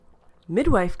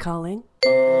Midwife calling.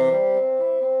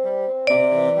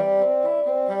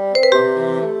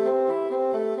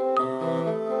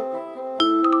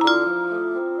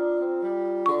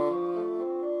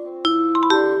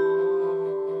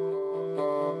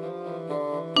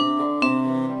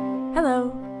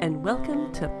 Hello, and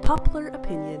welcome to Popular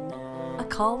Opinion, a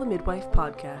Call the Midwife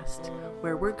podcast,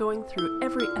 where we're going through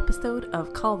every episode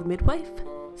of Call the Midwife,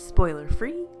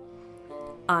 spoiler-free.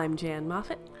 I'm Jan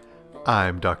Moffat.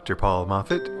 I'm Dr. Paul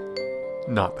Moffat,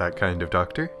 not that kind of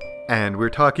doctor, and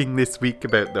we're talking this week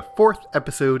about the 4th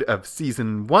episode of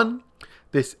Season 1.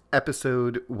 This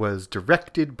episode was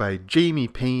directed by Jamie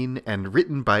Payne and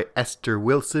written by Esther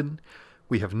Wilson.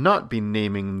 We have not been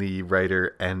naming the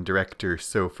writer and director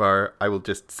so far. I will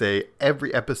just say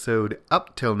every episode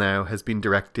up till now has been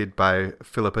directed by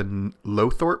Philippa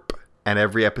Lowthorpe, and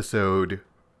every episode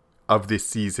of this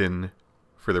season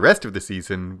for the rest of the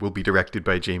season will be directed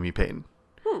by Jamie Payne.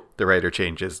 The writer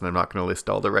changes, and I'm not going to list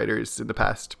all the writers in the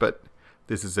past, but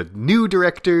this is a new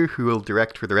director who will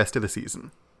direct for the rest of the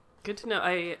season. Good to know.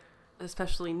 I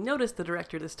especially noticed the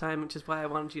director this time, which is why I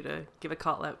wanted you to give a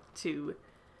call out to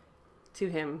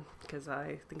him, because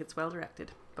I think it's well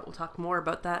directed. But we'll talk more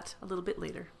about that a little bit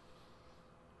later.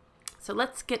 So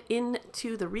let's get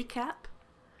into the recap.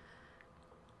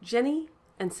 Jenny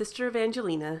and Sister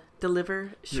Evangelina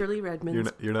deliver Shirley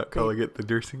Redmond's... You're not calling it the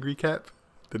nursing recap?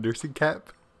 The nursing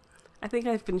cap? I think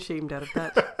I've been shamed out of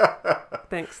that.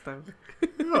 Thanks, though.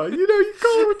 Oh, you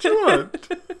call it what you want.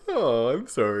 Oh, I'm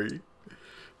sorry.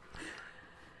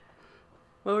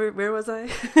 Well, where was I?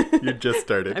 You just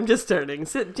started. I'm just starting.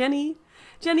 So Jenny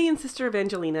and Sister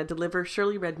Evangelina deliver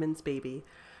Shirley Redmond's baby.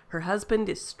 Her husband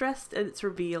is stressed, and it's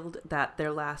revealed that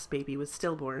their last baby was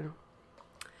stillborn.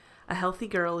 A healthy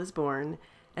girl is born,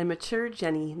 and mature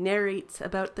Jenny narrates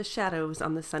about the shadows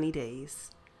on the sunny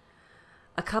days.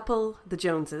 A couple, the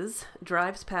Joneses,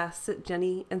 drives past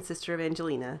Jenny and Sister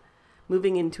Evangelina,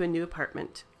 moving into a new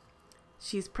apartment.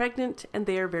 She's pregnant, and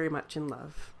they are very much in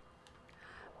love.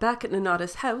 Back at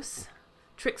Nonnatus house,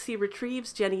 Trixie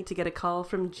retrieves Jenny to get a call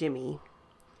from Jimmy.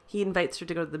 He invites her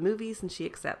to go to the movies, and she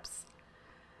accepts.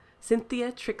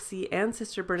 Cynthia, Trixie, and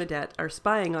Sister Bernadette are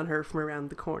spying on her from around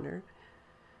the corner.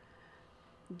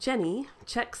 Jenny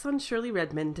checks on Shirley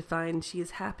Redmond to find she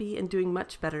is happy and doing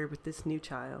much better with this new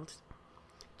child.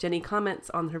 Jenny comments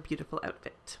on her beautiful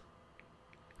outfit.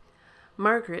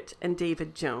 Margaret and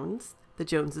David Jones, the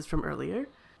Joneses from earlier,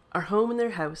 are home in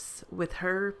their house with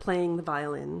her playing the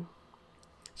violin.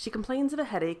 She complains of a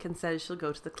headache and says she'll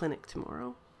go to the clinic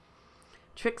tomorrow.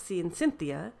 Trixie and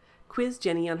Cynthia quiz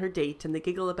Jenny on her date, and they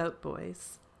giggle about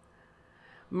boys.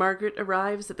 Margaret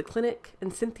arrives at the clinic,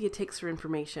 and Cynthia takes her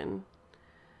information.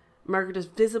 Margaret is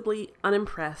visibly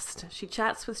unimpressed. She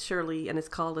chats with Shirley and is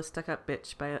called a stuck-up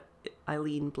bitch by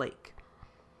Eileen Blake.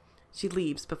 She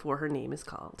leaves before her name is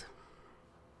called.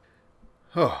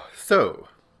 Oh, so,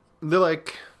 they're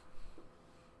like...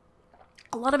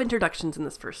 A lot of introductions in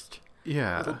this first little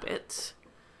Yeah. bit.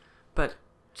 But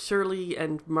Shirley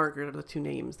and Margaret are the two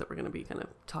names that we're going to be kind of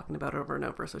talking about over and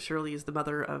over. So Shirley is the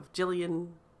mother of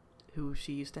Gillian, who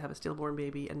she used to have a stillborn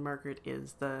baby, and Margaret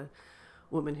is the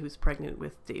woman who's pregnant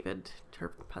with David,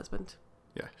 her husband.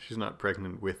 Yeah, she's not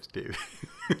pregnant with David.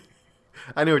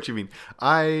 I know what you mean.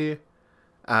 I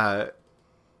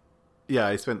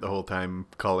spent the whole time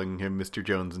calling him Mr.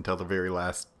 Jones until the very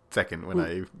last second when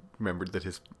I remembered that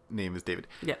his name is David.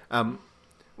 Yeah.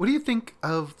 What do you think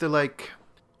of the,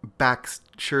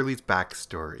 Shirley's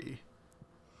backstory?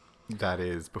 That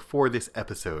is, before this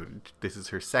episode, this is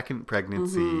her second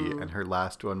pregnancy, and her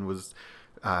last one was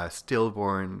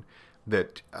stillborn.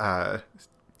 That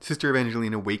Sister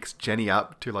Evangelina wakes Jenny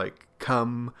up to,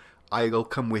 come, I'll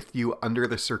come with you under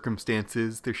the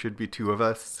circumstances. There should be two of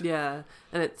us. Yeah,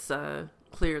 and it's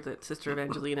clear that Sister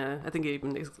Evangelina, I think it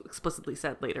even explicitly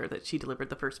said later that she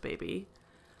delivered the first baby,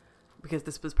 because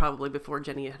this was probably before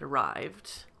Jenny had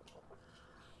arrived.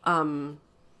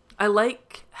 I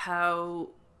like how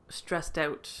stressed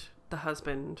out the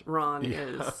husband, Ron,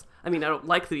 is. I mean, I don't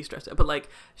like that he's stressed out, but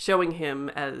showing him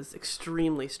as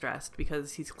extremely stressed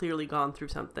because he's clearly gone through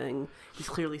something. He's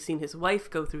clearly seen his wife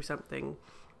go through something,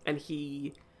 and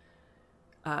he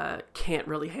can't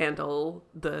really handle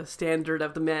the standard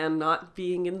of the man not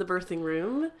being in the birthing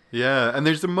room. Yeah, and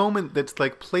there's a moment that's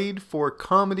played for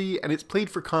comedy, and it's played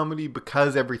for comedy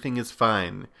because everything is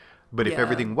fine. But if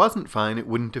everything wasn't fine, it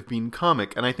wouldn't have been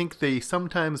comic. And I think they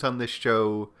sometimes on this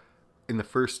show, in the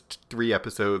first 3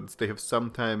 episodes, they have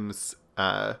sometimes,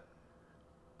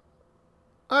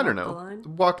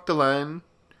 walked the line.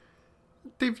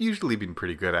 They've usually been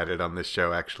pretty good at it on this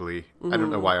show, actually. I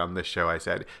don't know why on this show I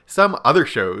said. Some other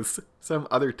shows, some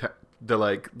other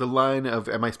the line of,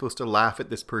 am I supposed to laugh at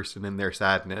this person in their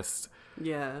sadness?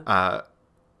 Yeah.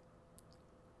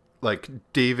 Like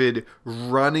David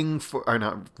running for, or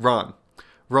not, Ron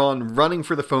running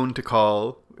for the phone to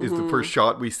call is the first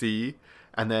shot we see.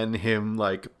 And then him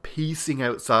like pacing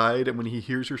outside. And when he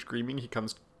hears her screaming, he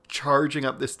comes charging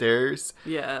up the stairs.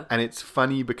 Yeah. And it's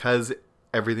funny because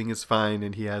everything is fine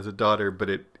and he has a daughter, but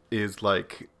it is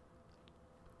like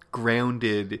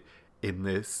grounded in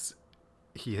this.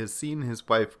 He has seen his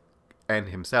wife and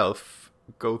himself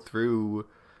go through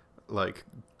like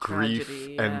grief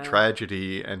and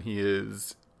tragedy, and he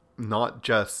is not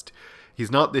just,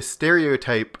 he's not this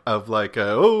stereotype of like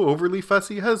a overly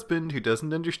fussy husband who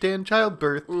doesn't understand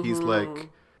childbirth. He's like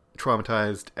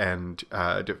traumatized and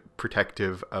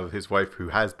protective of his wife who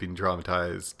has been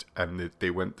traumatized, and they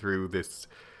went through this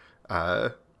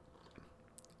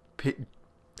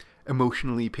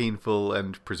emotionally painful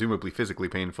and presumably physically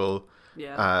painful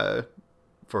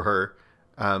for her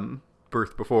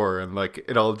birth before, and like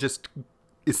it all just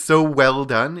is so well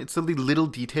done. It's the little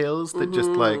details that just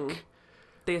like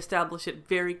they establish it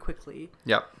very quickly.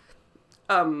 Yeah.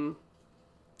 I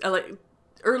like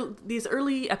these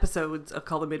early episodes of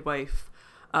Call the Midwife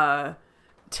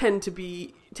tend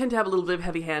to have a little bit of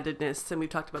heavy-handedness, and we've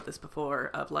talked about this before,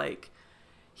 of like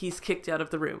he's kicked out of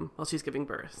the room while she's giving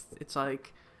birth. It's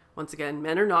like, once again,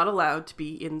 men are not allowed to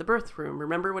be in the birth room.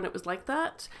 Remember when it was like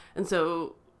that? And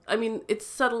so, I mean, it's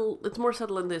subtle. It's more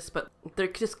subtle in this, but they're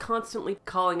just constantly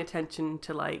calling attention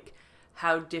to like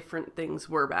how different things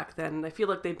were back then. And I feel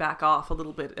like they back off a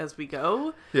little bit as we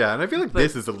go. Yeah, and I feel like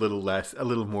this is a little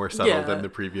more subtle than the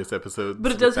previous episodes.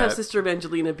 But it does have Sister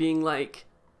Evangelina being like,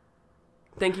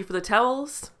 "Thank you for the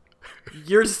towels.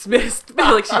 You're dismissed."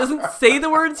 Like, she doesn't say the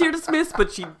words "you're dismissed,"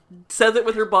 but she says it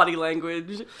with her body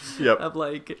language. Yep. Of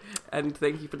like, "And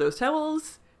thank you for those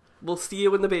towels. We'll see you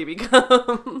when the baby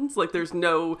comes." Like, there's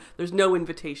no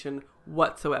invitation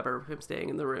whatsoever of him staying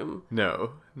in the room.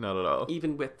 No, not at all.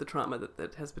 Even with the trauma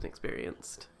that has been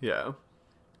experienced. Yeah.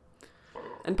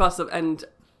 And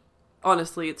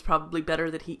honestly, it's probably better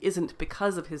that he isn't,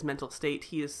 because of his mental state.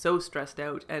 He is so stressed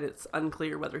out, and it's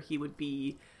unclear whether he would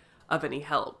be of any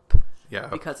help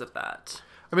because of that.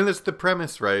 I mean, that's the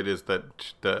premise, right, is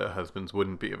that the husbands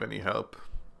wouldn't be of any help.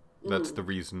 That's the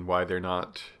reason why they're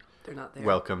not there.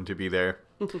 Welcome to be there.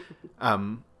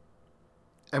 And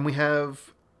we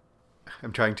have,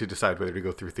 I'm trying to decide whether to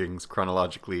go through things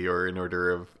chronologically or in order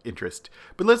of interest.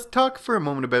 But let's talk for a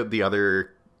moment about the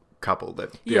other couple,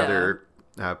 the other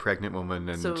pregnant woman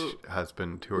and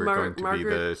husband who are going to be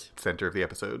the center of the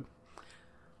episode.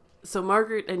 So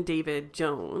Margaret and David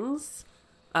Jones,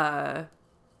 they're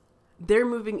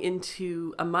moving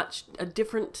into a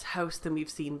different house than we've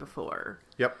seen before.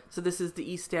 Yep. So this is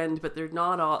the East End, but it's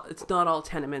not all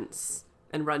tenements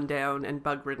and rundown and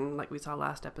bug-ridden like we saw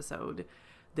last episode.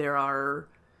 There are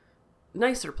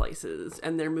nicer places,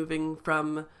 and they're moving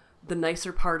from the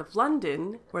nicer part of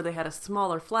London, where they had a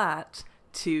smaller flat,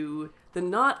 to the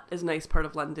not as nice part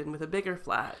of London with a bigger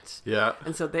flat. Yeah.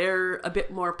 And so they're a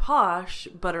bit more posh,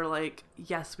 but are like,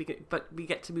 yes, we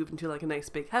get to move into like a nice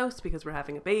big house because we're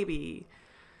having a baby.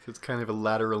 So it's kind of a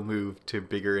lateral move to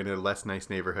bigger in a less nice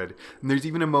neighborhood. And there's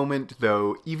even a moment,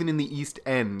 though, even in the East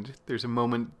End, there's a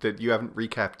moment that you haven't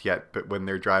recapped yet, but when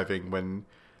they're driving, when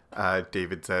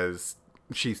David says,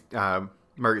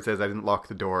 Margaret says, "I didn't lock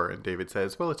the door," and David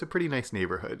says, "Well, it's a pretty nice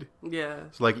neighborhood." Yeah.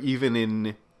 So like even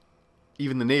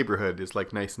the neighborhood is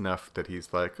like nice enough that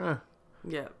he's like, yeah,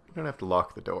 you don't have to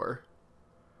lock the door.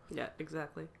 Yeah,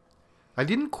 exactly. I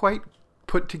didn't quite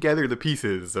put together the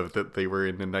pieces of that they were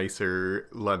in a nicer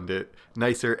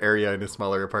area in a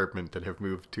smaller apartment and have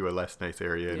moved to a less nice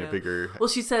area in a bigger... Well,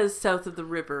 she says south of the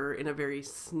river in a very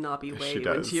snobby way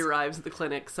when she arrives at the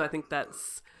clinic, so I think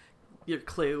that's your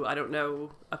clue. I don't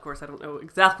know. Of course, I don't know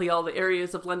exactly all the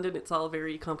areas of London. It's all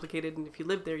very complicated, and if you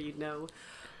lived there, you'd know.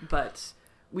 But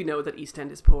we know that East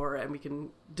End is poor, and we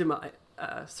can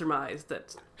surmise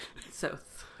that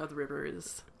south of the river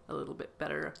is a little bit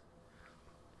better.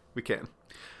 We can.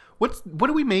 What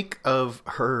do we make of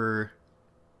her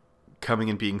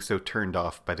coming and being so turned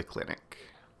off by the clinic?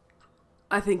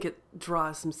 I think it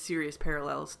draws some serious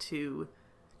parallels to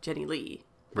Jenny Lee,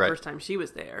 the first time she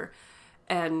was there.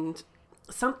 And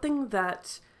something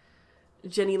that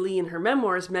Jenny Lee in her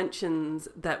memoirs mentions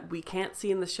that we can't see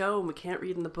in the show and we can't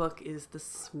read in the book is the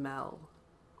smell.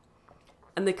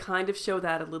 And they kind of show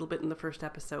that a little bit in the first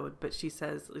episode, but she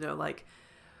says, like,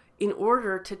 in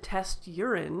order to test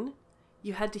urine,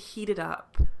 you had to heat it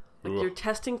up. Like, you're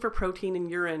testing for protein in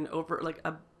urine over, like,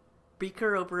 a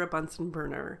beaker over a Bunsen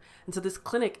burner. And so this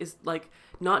clinic is, like,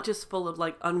 not just full of,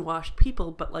 like, unwashed people,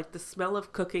 but, like, the smell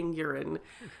of cooking urine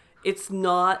it's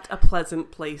not a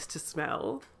pleasant place to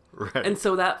smell. Right. And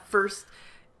so that first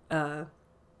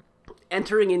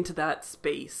entering into that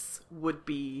space would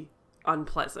be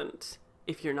unpleasant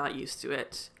if you're not used to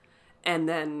it. And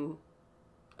then,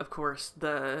 of course,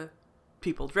 the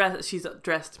people she's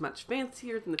dressed much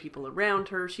fancier than the people around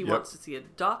her. She wants to see a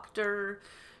doctor.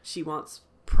 She wants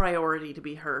priority to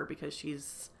be her because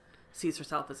sees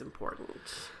herself as important.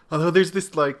 Although there's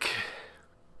this, like,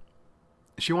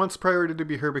 she wants priority to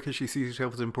be her because she sees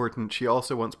herself as important. She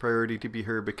also wants priority to be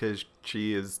her because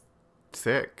she is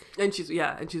sick. And she's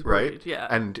worried. Right? Yeah.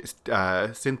 And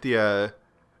Cynthia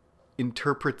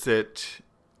interprets it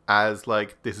as,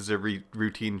 like, this is a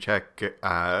routine check.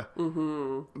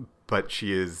 But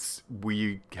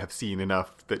we have seen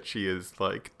enough that she is,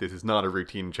 like, this is not a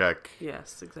routine check.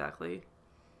 Yes, exactly.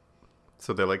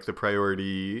 So they're, like, the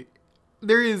priority.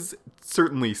 There is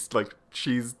certainly, like,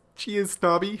 she is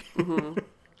snobby. Mm-hmm.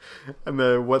 And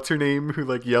the what's her name who,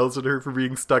 like, yells at her for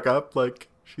being stuck up, like,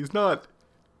 she's not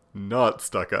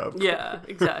stuck up. Yeah,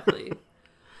 exactly.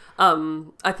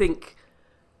 I think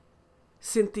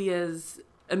Cynthia's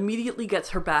immediately gets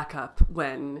her back up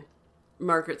when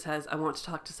Margaret says, I want to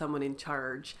talk to someone in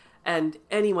charge. And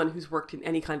anyone who's worked in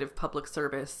any kind of public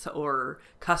service or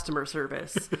customer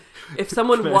service, if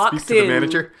someone walks in, the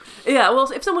manager? Yeah,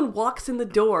 well, if someone walks in the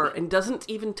door and doesn't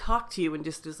even talk to you and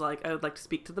just is like, I would like to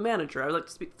speak to the manager, I would like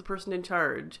to speak to the person in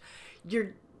charge,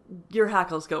 your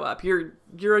hackles go up.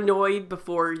 You're annoyed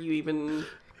before you even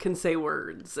can say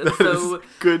words. And so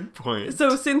good point.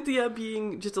 So Cynthia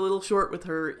being just a little short with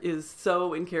her is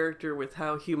so in character with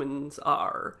how humans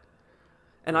are.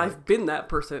 And I've been that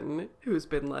person who's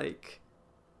been like,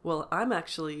 well, I'm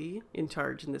actually in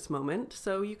charge in this moment,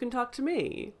 so you can talk to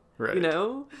me. Right. You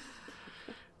know?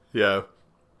 Yeah.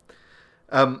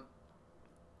 And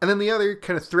then the other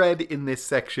kind of thread in this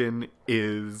section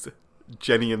is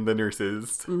Jenny and the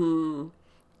nurses. Mm-hmm.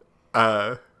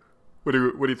 What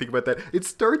do you think about that? It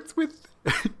starts with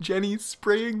Jenny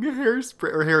spraying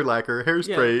hairspray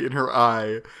in her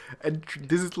eye. And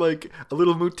this is like a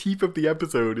little motif of the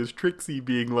episode is Trixie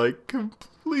being like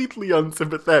completely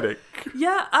unsympathetic.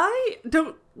 Yeah, I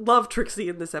don't love Trixie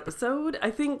in this episode.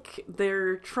 I think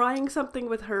they're trying something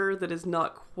with her that is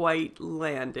not quite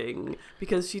landing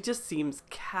because she just seems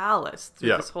callous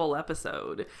through this whole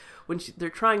episode. When they're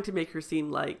trying to make her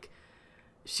seem like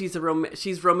she's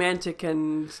romantic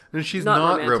and she's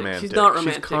not romantic. She's not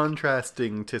romantic. She's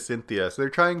contrasting to Cynthia. So they're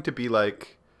trying to be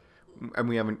like,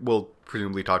 and we'll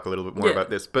presumably talk a little bit more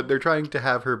about this, but they're trying to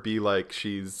have her be like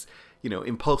she's,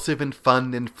 impulsive and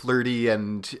fun and flirty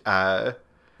and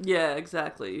yeah,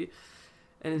 exactly.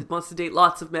 And wants to date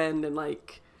lots of men and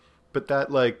like, but that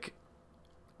like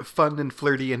fun and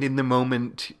flirty and in the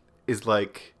moment is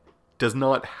like does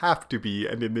not have to be,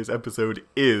 and in this episode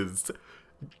is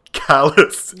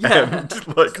callous and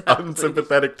like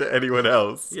unsympathetic to anyone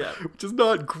else, which is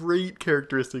not great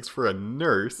characteristics for a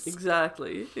nurse.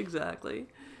 Exactly.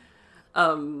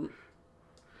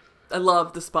 I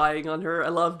love the spying on her. I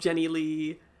love Jenny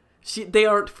Lee. They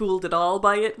aren't fooled at all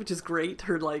by it, which is great.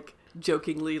 Her like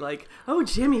jokingly like, oh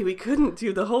Jimmy, we couldn't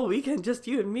do the whole weekend, just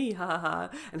you and me, ha,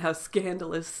 and how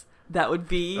scandalous that would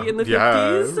be in the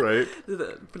 50s, right?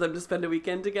 For them to spend a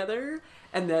weekend together.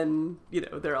 And then,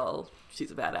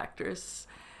 she's a bad actress.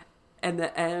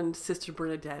 And Sister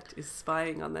Bernadette is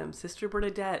spying on them. Sister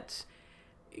Bernadette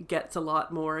gets a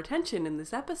lot more attention in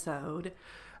this episode.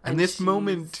 And this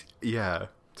moment,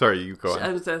 sorry, you go on. I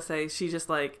was going to say, she just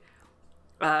like,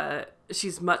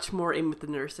 she's much more in with the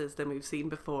nurses than we've seen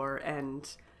before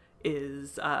and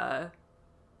is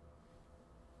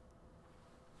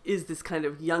this kind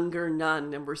of younger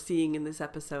nun, and we're seeing in this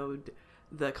episode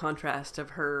the contrast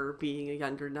of her being a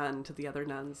younger nun to the other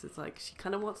nuns. It's like she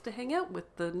kind of wants to hang out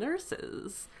with the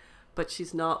nurses, but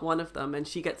she's not one of them, and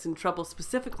she gets in trouble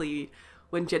specifically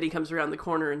when Jenny comes around the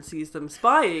corner and sees them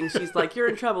spying. She's like, you're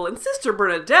in trouble. And Sister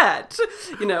Bernadette,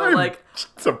 I'm like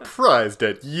surprised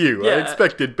at you. I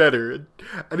expected better.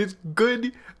 And it's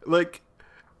good, like,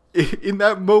 in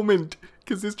that moment,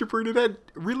 because Sister Bernadette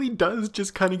really does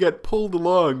just kind of get pulled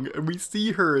along, and we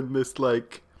see her in this,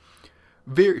 like,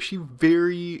 she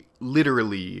very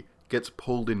literally gets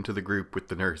pulled into the group with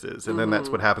the nurses, and then that's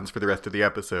what happens for the rest of the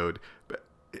episode.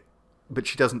 But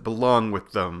she doesn't belong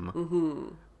with them. Mm-hmm.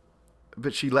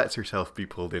 But she lets herself be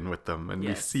pulled in with them, and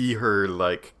we see her,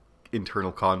 like,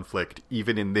 internal conflict,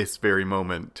 even in this very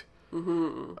moment.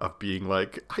 Mm-hmm. Of being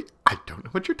like, I don't know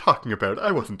what you're talking about.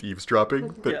 I wasn't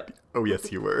eavesdropping. But oh,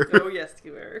 yes, you were. Oh, yes,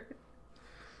 you were.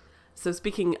 So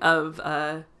speaking of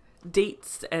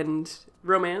dates and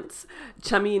romance,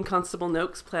 Chummy and Constable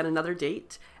Noakes plan another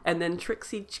date, and then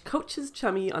Trixie coaches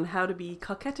Chummy on how to be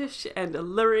coquettish and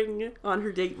alluring on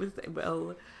her date with,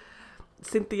 well,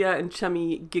 Cynthia and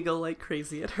Chummy giggle like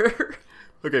crazy at her.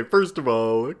 Okay, first of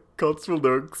all, Constable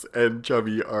Noakes and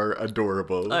Chummy are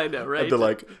adorable. I know, right? And they're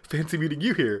like, fancy meeting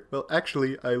you here. Well,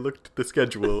 actually, I looked at the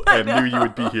schedule and knew you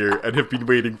would be here and have been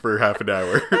waiting for half an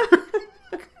hour.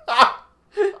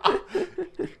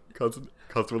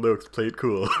 Constable Noakes, play it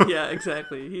cool. Yeah,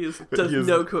 exactly. He does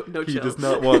no chill. He does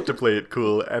not want to play it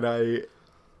cool, and I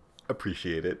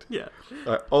appreciate it. Yeah.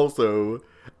 Also,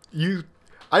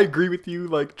 I agree with you.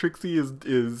 Like, Trixie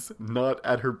is not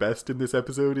at her best in this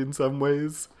episode in some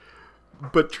ways,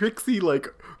 but Trixie,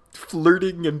 like,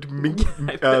 flirting and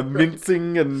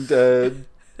mincing and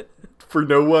for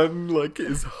no one, like,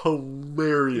 is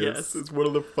hilarious. Yes. It's one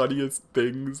of the funniest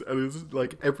things, and it's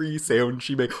like every sound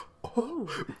she makes. Oh,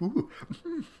 ooh,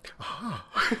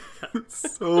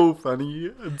 It's so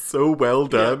funny and so well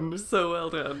done. Yeah, so well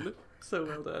done. So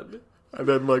well done. And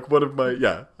then, like, one of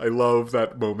my, I love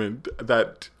that moment,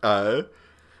 that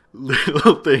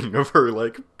little thing of her,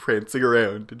 like, prancing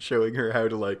around and showing her how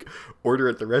to, like, order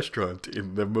at the restaurant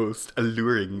in the most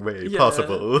alluring way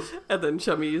possible. And then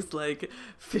Chummy's, like,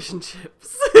 fish and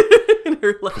chips. And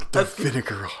her, like, Put the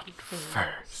vinegar on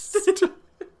first.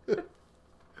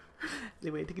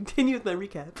 Anyway, to continue with my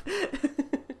recap.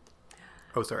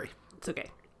 Oh, sorry. It's okay.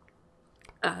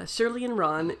 Shirley and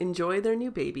Ron enjoy their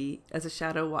new baby as a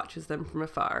shadow watches them from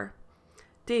afar.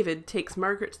 David takes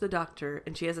Margaret to the doctor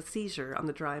and she has a seizure on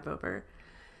the drive over.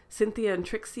 Cynthia and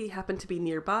Trixie happen to be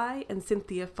nearby and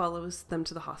Cynthia follows them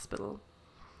to the hospital.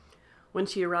 When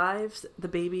she arrives, the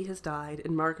baby has died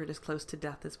and Margaret is close to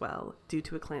death as well, due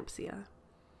to eclampsia.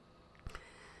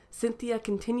 Cynthia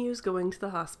continues going to the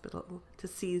hospital to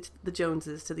see the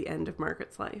Joneses to the end of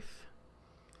Margaret's life.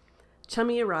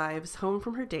 Chummy arrives home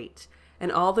from her date,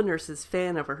 and all the nurses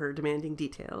fan over her, demanding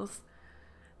details.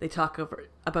 They talk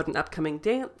about an upcoming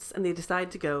dance, and they decide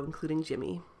to go, including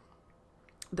Jimmy.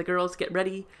 The girls get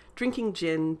ready, drinking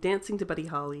gin, dancing to Buddy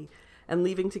Holly, and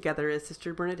leaving together as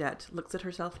Sister Bernadette looks at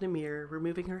herself in a mirror,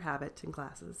 removing her habit and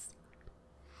glasses.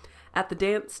 At the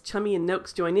dance, Chummy and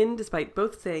Noakes join in, despite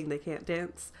both saying they can't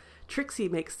dance. Trixie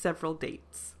makes several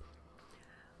dates.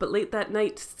 But late that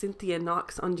night, Cynthia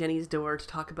knocks on Jenny's door to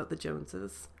talk about the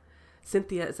Joneses.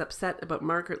 Cynthia is upset about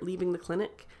Margaret leaving the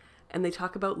clinic, and they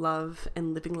talk about love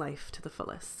and living life to the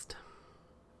fullest.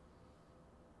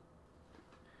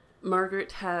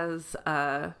 Margaret has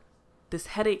this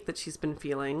headache that she's been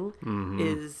feeling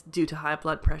is due to high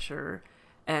blood pressure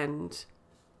and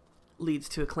leads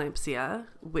to eclampsia,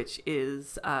 which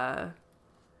is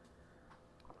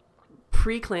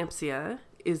preeclampsia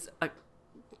is a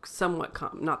somewhat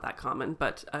not that common,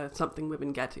 but something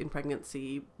women get in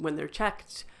pregnancy. When they're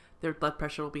checked, their blood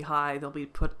pressure will be high. They'll be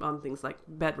put on things like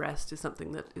bed rest is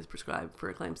something that is prescribed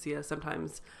for eclampsia.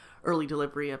 Sometimes early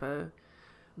delivery of a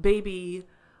baby.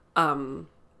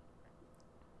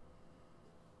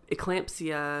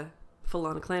 Eclampsia,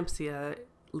 full-on eclampsia,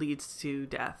 leads to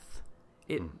death.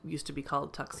 It used to be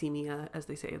called toxemia, as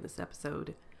they say in this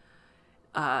episode.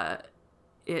 The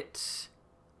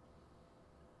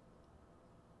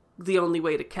only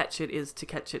way to catch it is to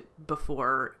catch it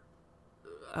before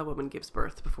a woman gives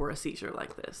birth, before a seizure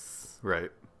like this.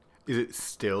 Right. Is it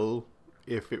still,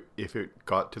 if it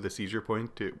got to the seizure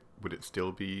point, would it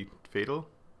still be fatal?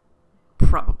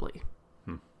 Probably.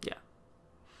 Yeah.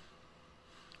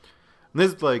 And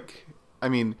this, like, I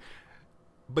mean,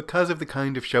 because of the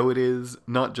kind of show it is,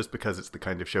 not just because it's the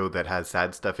kind of show that has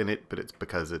sad stuff in it, but it's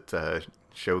because it's a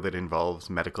show that involves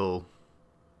medical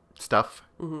stuff.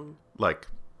 Mm-hmm. Like,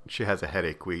 she has a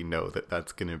headache, we know that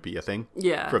that's going to be a thing.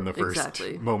 Yeah, from the first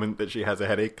moment that she has a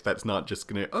headache, that's not just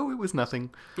going to, it was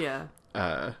nothing. Yeah.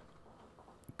 That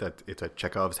it's a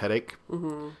Chekhov's headache.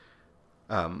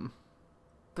 Mm-hmm.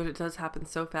 But it does happen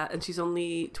so fast. And she's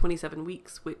only 27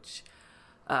 weeks, which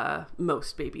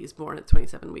most babies born at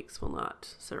 27 weeks will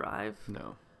not survive.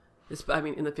 No.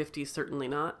 In the 50s, certainly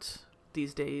not.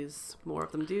 These days, more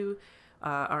of them do.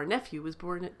 Our nephew was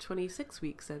born at 26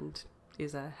 weeks and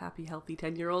is a happy, healthy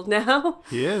 10-year-old now.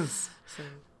 He is. So.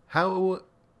 How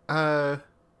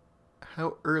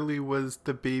early was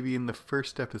the baby in the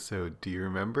first episode? Do you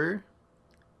remember?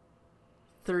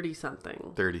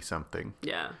 30-something. 30-something.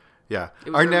 Yeah. Yeah.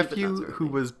 Our nephew, who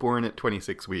was born at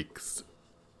 26 weeks,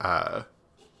 I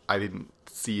didn't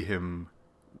see him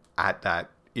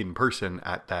in person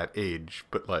at that age,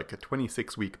 but like a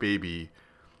 26-week baby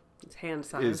is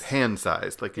hand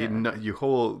sized. Like you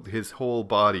hold his whole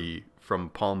body from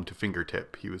palm to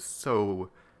fingertip. He was so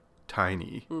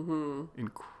tiny. Mm-hmm.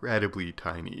 Incredibly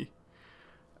tiny.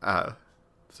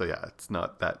 So yeah, it's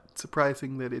not that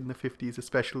surprising that in the 50s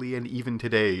especially, and even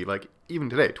today,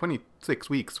 26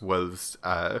 weeks was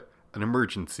an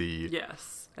emergency.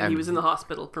 Yes. And he was in the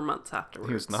hospital for months afterwards.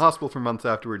 He was in the hospital for months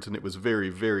afterwards, and it was very,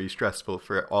 very stressful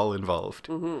for all involved.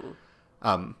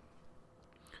 Mm-hmm.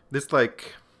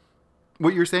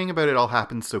 What you're saying about it all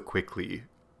happens so quickly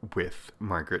with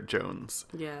Margaret Jones.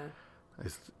 Yeah.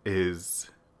 Is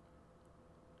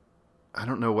I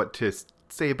don't know what to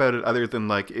say about it other than,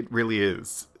 like, it really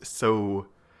is. So,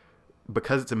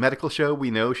 because it's a medical show, we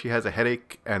know she has a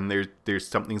headache and there's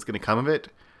something's going to come of it.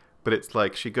 But it's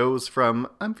like she goes from,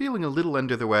 I'm feeling a little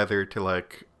under the weather, to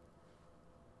like,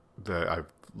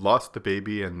 I've lost the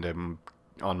baby and I'm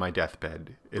on my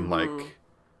deathbed in like...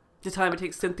 the time it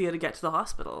takes Cynthia to get to the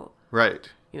hospital. Right.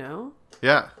 You know?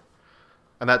 Yeah.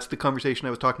 And that's the conversation I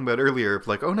was talking about earlier of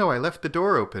like, oh no, I left the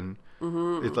door open.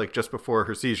 Mm-hmm. It's like just before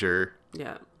her seizure.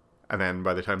 Yeah. And then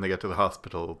by the time they get to the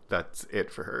hospital, that's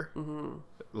it for her. Mm-hmm.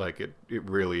 Like, it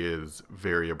really is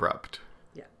very abrupt.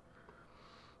 Yeah.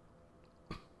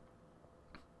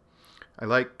 I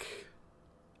like,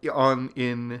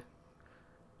 in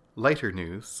lighter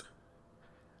news,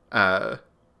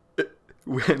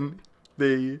 when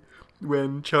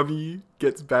Chummy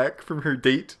gets back from her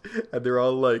date, and they're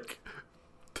all like,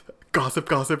 gossip,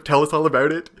 tell us all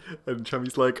about it. And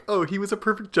Chummy's like, oh, he was a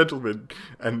perfect gentleman.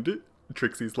 And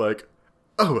Trixie's like,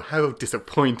 oh, how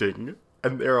disappointing.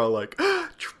 And they're all like,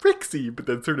 Trixie! But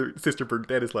then sort of Sister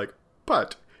Bernadette is like,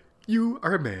 but you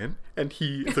are a man, and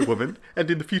he is a woman,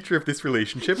 and in the future of this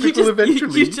relationship, it will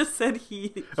eventually... You just said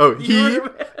he. Oh,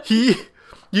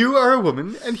 you are a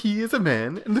woman, and he is a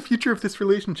man, and the future of this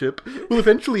relationship will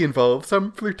eventually involve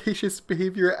some flirtatious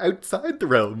behavior outside the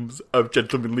realms of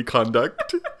gentlemanly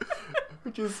conduct.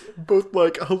 Which is both,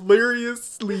 like,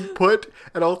 hilariously put,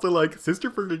 and also, like, Sister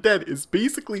Bernadette is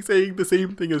basically saying the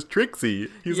same thing as Trixie.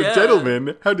 He's a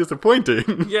gentleman. How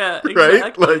disappointing. Yeah,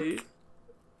 exactly. Right? Like,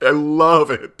 I love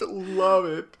it. Love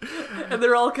it. And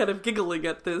they're all kind of giggling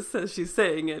at this as she's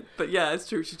saying it. But yeah, it's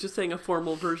true. She's just saying a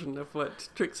formal version of what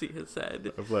Trixie has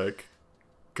said. Of like,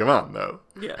 come on, though.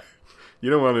 Yeah.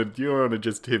 You don't want to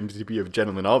just him to be a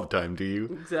gentleman all the time, do you?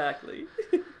 Exactly.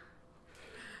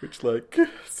 Which, like,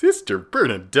 Sister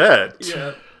Bernadette.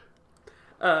 Yeah.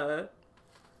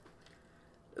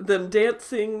 Them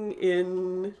dancing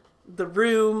in the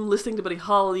room, listening to Buddy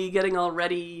Holly, getting all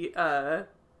ready,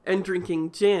 and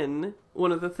drinking gin.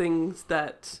 One of the things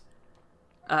that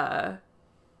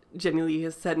Jenny Lee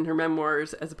has said in her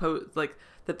memoirs, as opposed, like,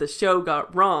 that the show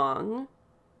got wrong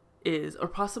is, or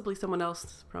possibly someone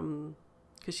else from,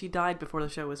 because she died before the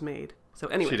show was made. So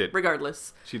anyway,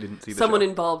 regardless. She didn't see the someone show.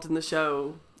 Involved in the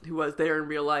show who was there in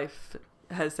real life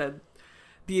has said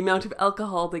the amount of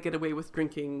alcohol they get away with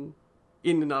drinking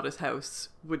in Nonna's house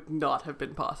would not have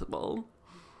been possible.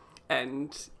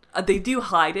 And they do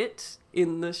hide it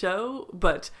in the show,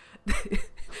 but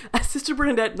as Sister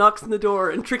Bernadette knocks on the door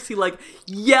and Trixie, like,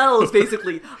 yells,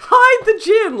 basically, hide the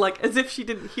gin, like, as if she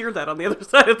didn't hear that on the other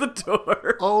side of the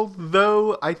door.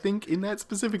 Although, I think in that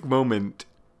specific moment,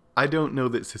 I don't know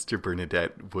that Sister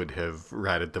Bernadette would have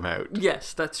ratted them out.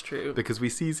 Yes, that's true. Because we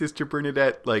see Sister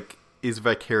Bernadette, like, is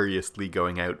vicariously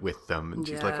going out with them. And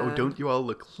she's like, oh, don't you all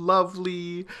look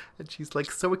lovely? And she's,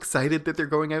 like, so excited that they're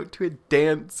going out to a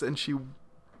dance. And she,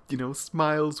 you know,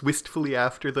 smiles wistfully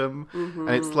after them. Mm-hmm.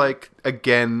 And it's like,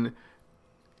 again,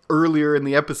 earlier in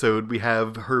the episode, we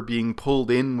have her being pulled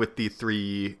in with the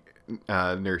three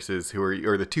nurses who are,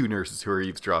 or the two nurses who are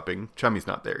eavesdropping. Chummy's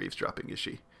not there eavesdropping, is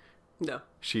she? No.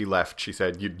 She left. She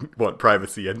said, you want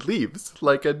privacy, and leaves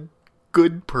like a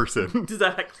good person.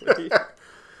 Exactly.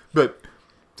 But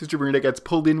Sister Bernadette gets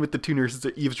pulled in with the two nurses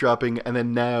at eavesdropping, and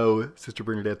then now Sister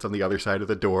Bernadette's on the other side of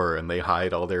the door, and they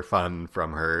hide all their fun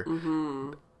from her.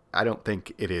 Mm-hmm. I don't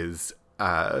think it is...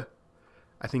 I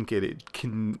think it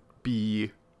can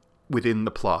be within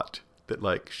the plot that,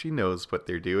 like, she knows what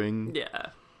they're doing. Yeah.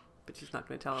 But she's not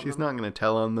going to tell on them. She's not going to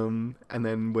tell on them. And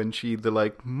then when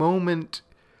the moment...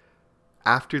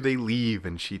 after they leave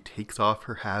and she takes off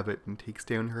her habit and takes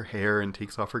down her hair and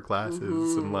takes off her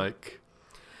glasses and like...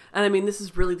 And I mean, this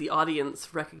is really the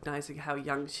audience recognizing how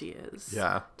young she is.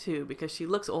 Yeah. Too, because she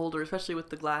looks older, especially with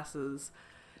the glasses.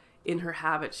 In her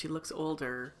habit, she looks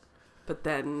older. But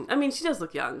then, I mean, she does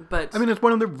look young, but... I mean, it's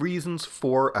one of the reasons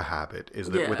for a habit, is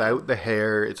that without the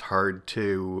hair, it's hard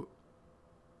to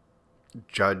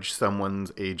judge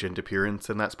someone's age and appearance,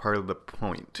 and that's part of the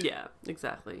point. Yeah,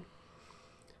 exactly.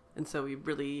 And so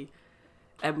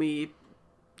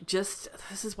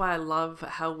this is why I love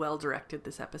how well directed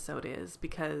this episode is,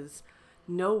 because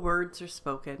no words are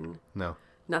spoken. No.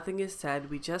 Nothing is said.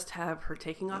 We just have her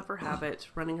taking off her habit,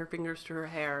 running her fingers through her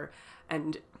hair,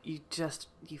 and you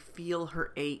feel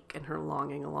her ache and her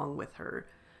longing along with her,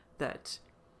 that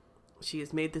she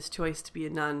has made this choice to be a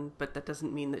nun, but that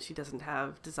doesn't mean that she doesn't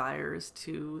have desires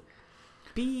to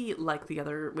be like the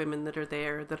other women that are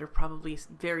there, that are probably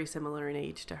very similar in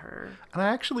age to her. And I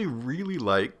actually really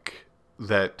like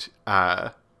that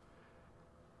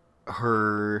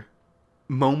her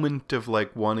moment of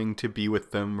like wanting to be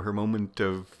with them, her moment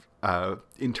of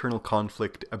internal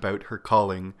conflict about her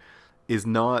calling, is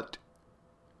not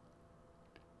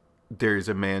there's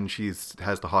a man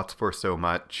has the hots for so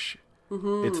much.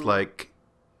 Mm-hmm. It's like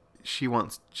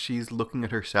she's looking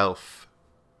at herself,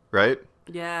 right?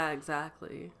 Yeah,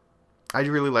 exactly. I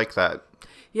really like that.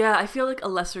 Yeah, I feel like a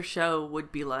lesser show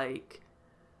would be like,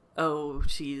 oh,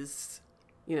 she's,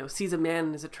 sees a man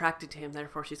and is attracted to him,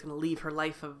 therefore she's going to leave her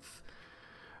life of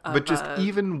but just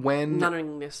even when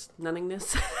nunningness.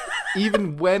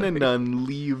 Even when a nun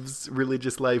leaves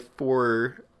religious life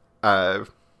for a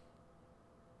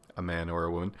man or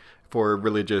a woman, for a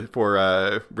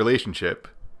relationship,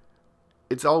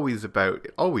 it's always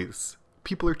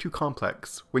people are too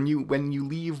complex. When you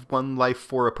leave one life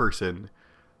for a person,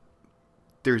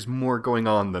 there's more going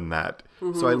on than that.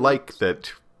 Mm-hmm. So I like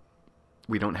that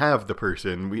we don't have the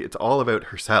person. It's all about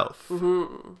herself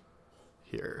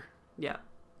here. Yeah.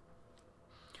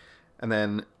 And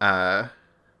then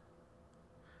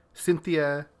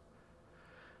Cynthia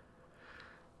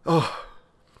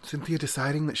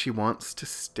deciding that she wants to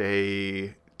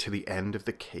stay to the end of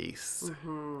the case.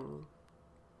 Mm-hmm.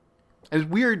 And it's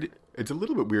weird. It's a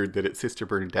little bit weird that it's Sister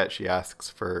Bernadette she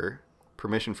asks for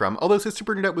permission from. Although Sister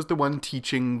Bernadette was the one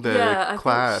teaching the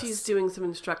class. I think she's doing some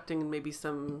instructing, and maybe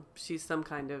she's some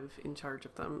kind of in charge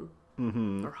of them,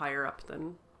 or higher up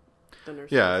than her.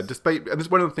 Yeah, and it's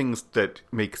one of the things that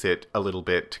makes it a little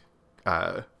bit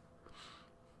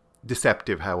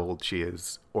deceptive how old she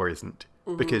is or isn't.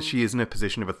 Mm-hmm. Because she is in a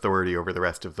position of authority over the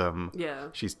rest of them. Yeah.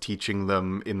 She's teaching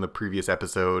them in the previous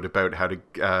episode about how to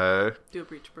do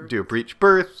a breech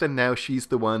birth, and now she's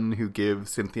the one who gives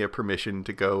Cynthia permission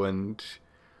to go and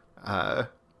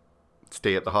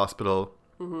stay at the hospital.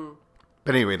 Mm-hmm.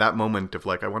 But anyway, that moment of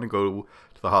like, I want to go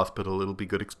to the hospital, it'll be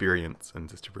good experience. And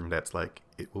Sister Bernadette's like,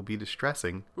 it will be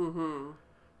distressing. Mm-hmm.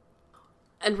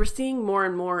 And we're seeing more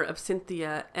and more of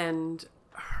Cynthia and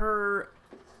her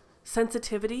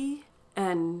sensitivity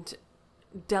and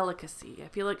delicacy. I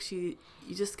feel like you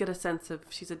just get a sense of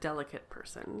she's a delicate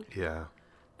person. Yeah.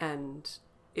 And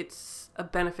it's a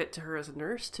benefit to her as a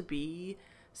nurse to be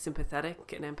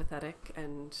sympathetic and empathetic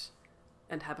and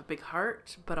have a big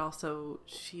heart, but also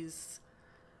she's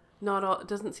not all, it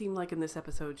doesn't seem like in this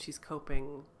episode she's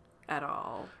coping at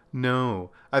all.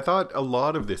 No. I thought a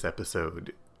lot of this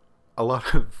episode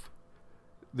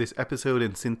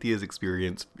and Cynthia's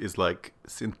experience is like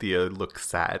Cynthia looks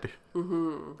sad.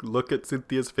 Mm-hmm. Look at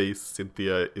Cynthia's face.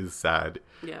 Cynthia is sad.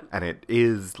 Yeah. And it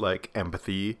is like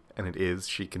empathy, and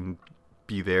she can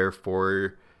be there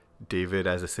for David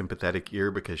as a sympathetic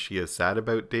ear because she is sad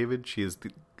about David. And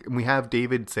we have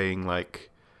David saying like,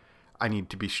 I need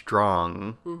to be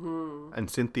strong. Mm-hmm. And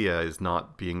Cynthia is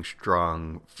not being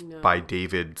strong by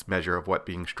David's measure of what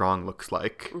being strong looks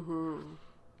like. Mm-hmm.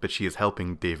 But she is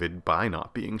helping David by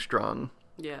not being strong.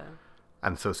 Yeah.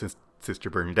 And so since Sister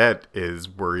Bernadette is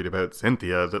worried about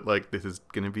Cynthia, that like this is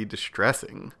going to be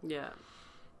distressing. Yeah.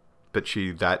 But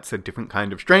that's a different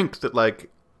kind of strength that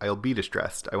like, I'll be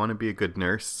distressed. I want to be a good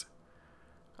nurse.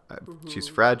 Mm-hmm. She's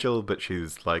fragile, but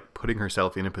she's like putting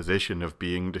herself in a position of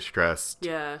being distressed.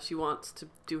 Yeah, she wants to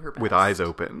do her best. With eyes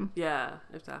open. Yeah,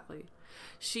 exactly.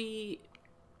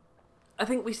 I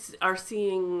think we are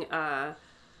seeing...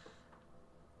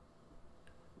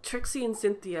 Trixie and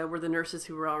Cynthia were the nurses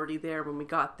who were already there when we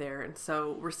got there, and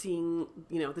so we're seeing,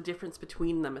 the difference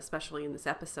between them, especially in this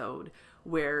episode,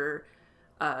 where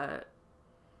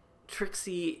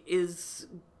Trixie is,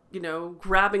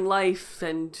 grabbing life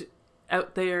and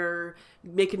out there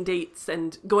making dates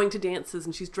and going to dances,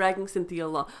 and she's dragging Cynthia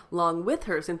along with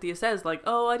her. Cynthia says, like,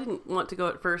 oh, I didn't want to go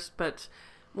at first, but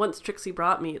once Trixie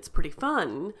brought me, it's pretty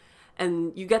fun.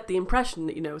 And you get the impression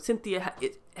that, Cynthia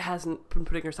hasn't been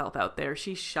putting herself out there.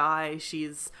 She's shy.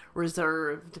 She's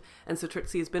reserved. And so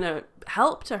Trixie has been a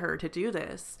help to her to do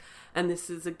this. And this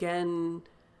is again...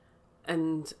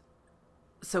 And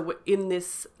so in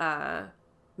this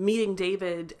meeting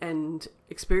David and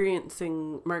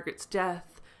experiencing Margaret's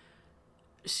death,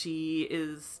 she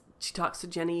talks to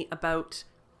Jenny about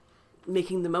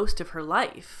making the most of her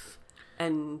life.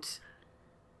 And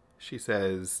she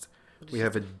says... We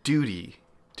have a duty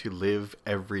to live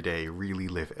every day, really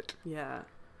live it. Yeah.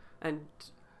 And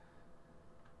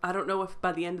I don't know if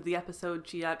by the end of the episode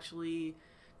she actually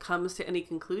comes to any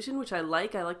conclusion, which I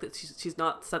like. I like that she's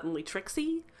not suddenly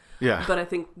Trixie. Yeah. But I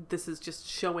think this is just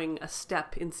showing a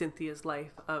step in Cynthia's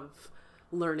life of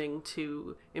learning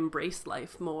to embrace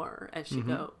life more as she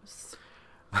goes.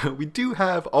 We do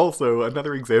have also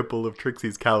another example of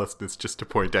Trixie's callousness, just to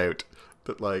point out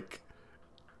that, like,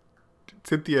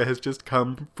 Cynthia has just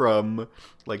come from,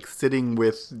 like, sitting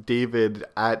with David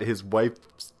at his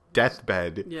wife's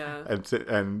deathbed. Yeah.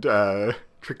 And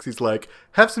Trixie's like,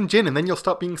 have some gin and then you'll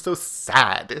stop being so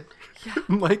sad. Yeah.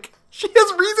 I'm like, she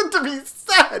has reason to be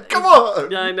sad. Come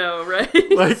on. Yeah, I know, right?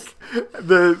 Like,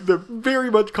 the very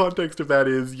much context of that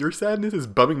is, your sadness is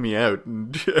bumming me out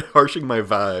and harshing my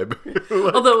vibe.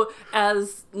 Like, although,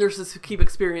 as nurses who keep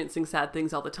experiencing sad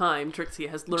things all the time, Trixie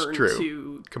has learned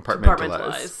to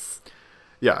compartmentalize.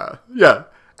 Yeah, yeah.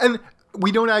 And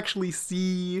we don't actually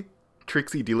see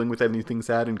Trixie dealing with anything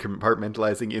sad and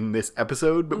compartmentalizing in this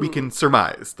episode, but we can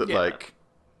surmise that, like,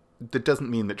 that doesn't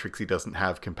mean that Trixie doesn't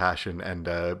have compassion and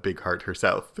a big heart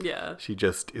herself. Yeah. She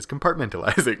just is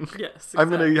compartmentalizing. Yes, exactly. I'm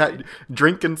going to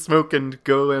drink and smoke and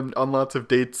go on lots of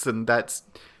dates, and that's,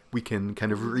 we can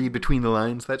kind of read between the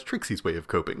lines, that's Trixie's way of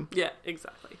coping. Yeah,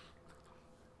 exactly.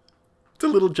 It's a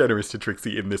little generous to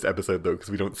Trixie in this episode, though, because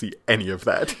we don't see any of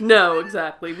that. No,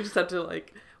 exactly. We just have to,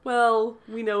 like, well,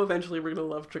 we know eventually we're going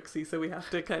to love Trixie, so we have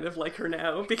to kind of like her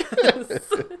now, because...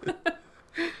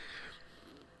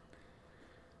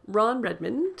 Ron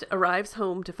Redmond arrives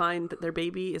home to find that their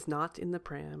baby is not in the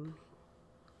pram.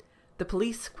 The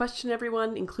police question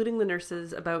everyone, including the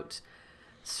nurses, about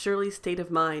Shirley's state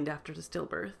of mind after the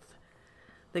stillbirth.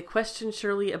 They question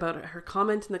Shirley about her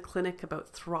comment in the clinic about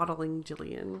throttling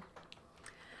Gillian.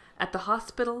 At the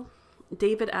hospital,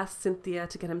 David asks Cynthia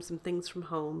to get him some things from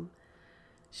home.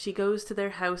 She goes to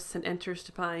their house and enters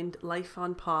to find life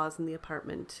on pause in the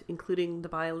apartment, including the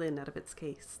violin out of its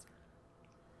case.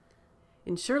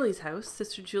 In Shirley's house,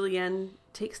 Sister Julienne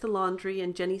takes the laundry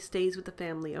and Jenny stays with the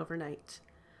family overnight.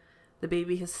 The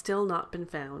baby has still not been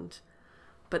found,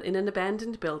 but in an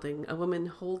abandoned building, a woman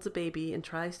holds a baby and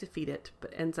tries to feed it,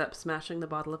 but ends up smashing the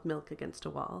bottle of milk against a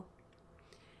wall.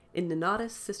 In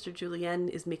Nonatus, Sister Julienne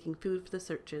is making food for the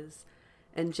Searches,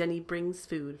 and Jenny brings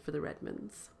food for the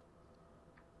Redmonds.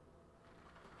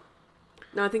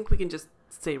 Now, I think we can just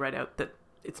say right out that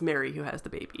it's Mary who has the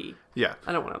baby. Yeah.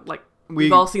 I don't want to, like...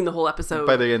 We've all seen the whole episode.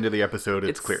 By the end of the episode,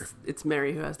 it's clear. It's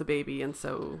Mary who has the baby, and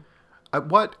so...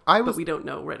 But we don't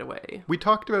know right away. We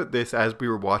talked about this as we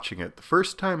were watching it. The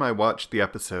first time I watched the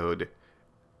episode,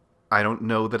 I don't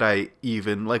know that I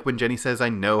even... Like, when Jenny says I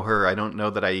know her, I don't know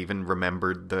that I even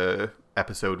remembered the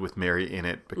episode with Mary in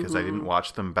it, because I didn't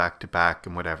watch them back to back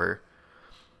and whatever.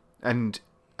 And,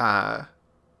 how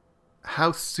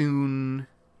soon...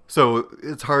 So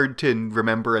it's hard to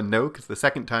remember and know, because the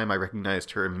second time I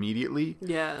recognized her immediately.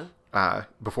 Yeah.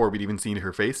 Before we'd even seen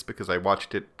her face, because I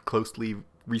watched it closely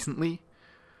recently.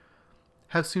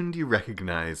 How soon do you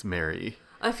recognize Mary?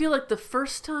 I feel like the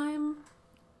first time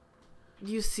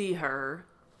you see her,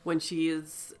 when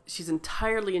she's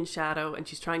entirely in shadow and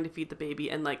she's trying to feed the baby,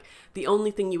 and like the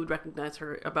only thing you would recognize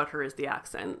about her is the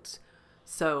accent.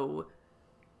 So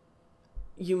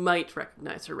you might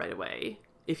recognize her right away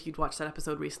if you'd watched that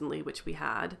episode recently, which we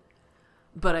had.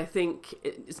 But I think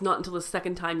it's not until the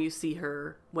second time you see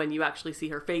her, when you actually see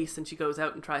her face and she goes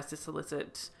out and tries to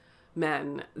solicit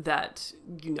men, that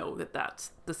you know that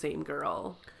that's the same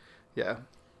girl. Yeah.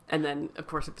 And then, of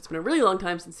course, if it's been a really long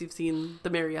time since you've seen the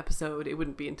Mary episode, it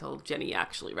wouldn't be until Jenny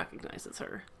actually recognizes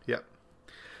her. Yeah.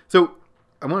 So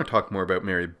I want to talk more about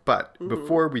Mary, but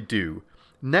before we do,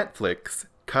 Netflix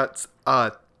cuts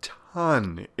a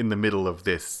ton in the middle of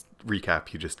this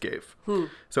recap you just gave.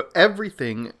 So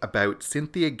everything about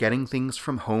Cynthia getting things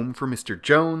from home for Mr.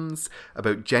 Jones,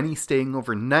 about Jenny staying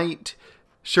overnight,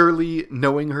 Shirley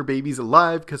knowing her baby's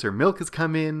alive because her milk has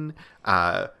come in,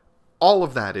 all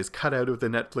of that is cut out of the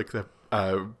Netflix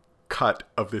cut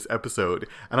of this episode.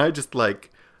 And I just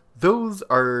those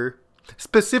are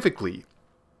specifically,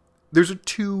 there's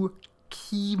two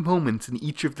key moments in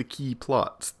each of the key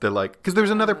plots. They're because there's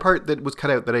another part that was cut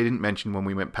out that I didn't mention when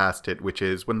we went past it, which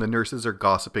is when the nurses are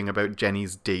gossiping about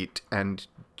Jenny's date and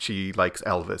she likes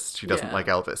Elvis. She doesn't like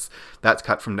Elvis. That's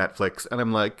cut from Netflix. And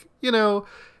I'm like, it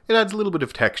adds a little bit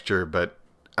of texture, but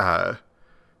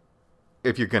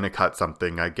if you're going to cut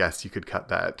something, I guess you could cut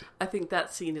that. I think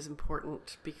that scene is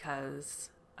important because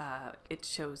it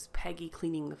shows Peggy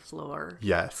cleaning the floor.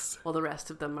 Yes. While the rest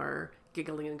of them are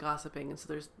giggling and gossiping, and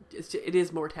so it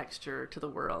is more texture to the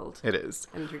world. It is.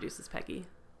 And introduces Peggy.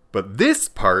 But this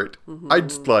part, I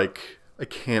just I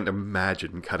can't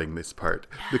imagine cutting this part.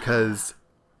 Because,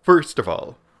 first of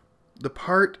all, the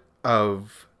part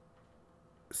of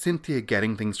Cynthia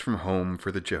getting things from home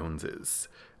for the Joneses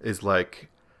is like,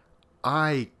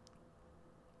 I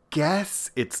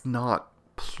guess it's not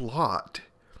plot,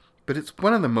 but it's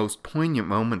one of the most poignant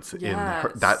moments in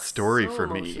that story so for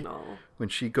emotional. me. When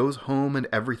she goes home and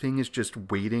everything is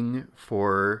just waiting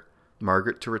for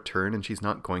Margaret to return and she's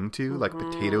not going to. Like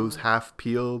potatoes half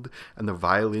peeled and the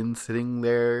violin sitting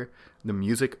there, the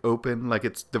music open. Like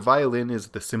the violin is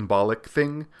the symbolic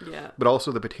thing, but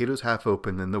also the potatoes half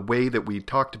open, and the way that we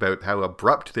talked about how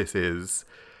abrupt this is,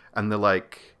 and the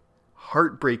like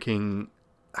heartbreaking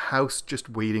house just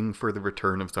waiting for the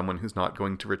return of someone who's not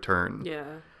going to return.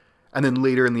 Yeah. And then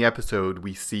later in the episode,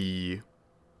 we see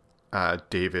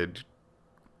David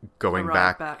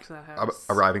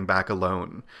arriving back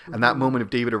alone. And that moment of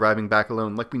David arriving back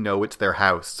alone, like we know it's their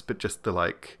house, but just the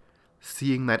like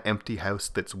seeing that empty house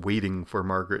that's waiting for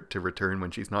Margaret to return when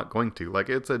she's not going to. Like,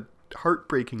 it's a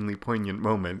heartbreakingly poignant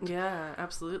moment. Yeah,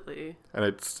 absolutely. And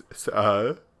it's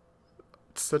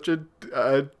such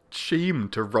a shame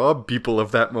to rob people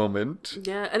of that moment.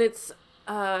 Yeah, and it's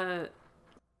a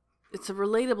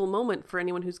relatable moment for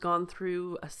anyone who's gone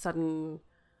through a sudden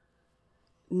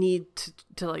need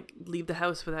to like leave the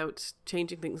house without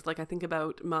changing things. Like, I think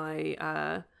about my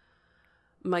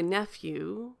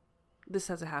nephew. This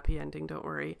has a happy ending, don't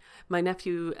worry. My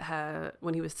nephew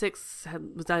when he was 6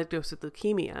 was diagnosed with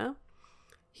leukemia.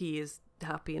 He is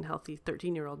happy and healthy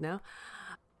 13-year-old now.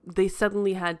 They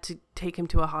suddenly had to take him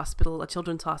to a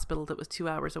children's hospital that was 2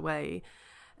 hours away.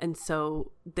 And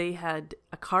so they had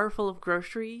a car full of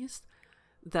groceries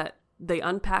that they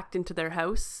unpacked into their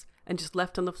house and just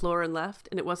left on the floor and left.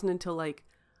 And it wasn't until like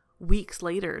weeks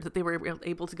later that they were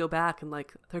able to go back and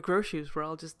like their groceries were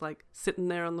all just like sitting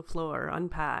there on the floor,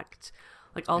 unpacked.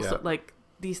 Like also like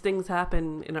these things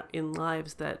happen in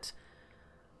lives that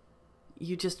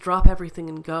you just drop everything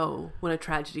and go when a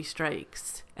tragedy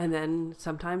strikes. And then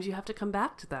sometimes you have to come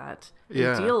back to that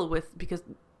and deal with, because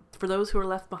for those who are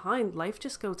left behind, life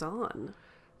just goes on.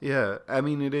 Yeah. I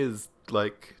mean, it is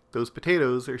like those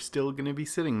potatoes are still going to be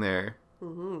sitting there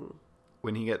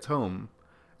when he gets home.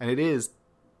 And it is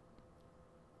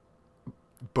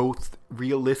both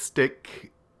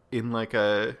realistic in like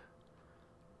a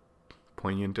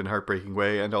poignant and heartbreaking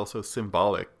way, and also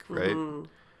symbolic, right?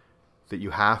 That you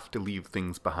have to leave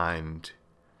things behind,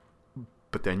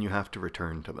 but then you have to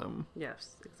return to them.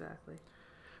 Yes, exactly.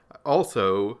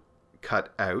 Also,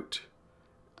 cut out.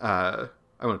 I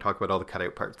want to talk about all the cut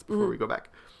out parts before we go back.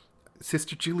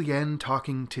 Sister Julienne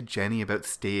talking to Jenny about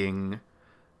staying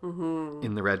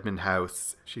in the Redmond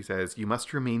house. She says, "You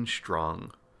must remain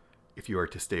strong if you are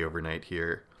to stay overnight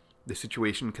here. The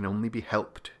situation can only be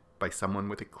helped by someone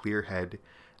with a clear head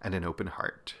and an open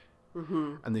heart."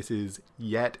 And this is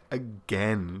yet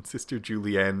again Sister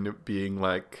Julienne being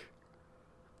like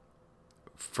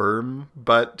firm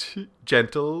but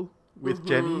gentle with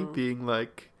Jenny, being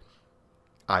like,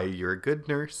 you're a good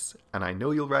nurse and I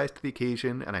know you'll rise to the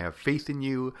occasion and I have faith in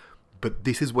you, but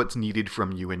this is what's needed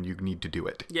from you and you need to do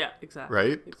it. Yeah, exactly.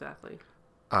 Right? Exactly.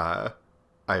 I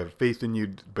have faith in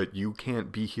you, but you can't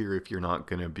be here if you're not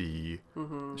going to be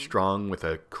strong with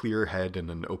a clear head and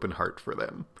an open heart for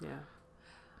them. Yeah.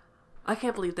 I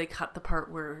can't believe they cut the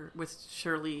part with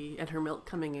Shirley and her milk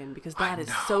coming in, because that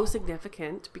is so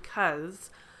significant,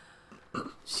 because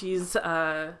she's,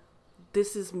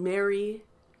 this is Mary,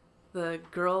 the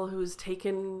girl who's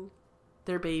taken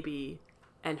their baby,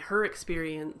 and her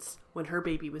experience when her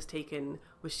baby was taken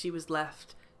was she was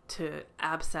left to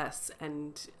abscess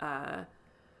and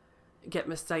get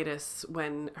mastitis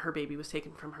when her baby was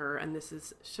taken from her. And this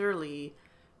is Shirley.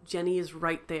 Jenny is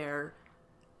right there,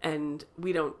 and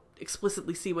we don't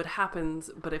explicitly see what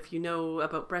happens, but if you know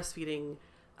about breastfeeding,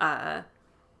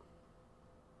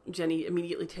 Jenny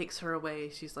immediately takes her away.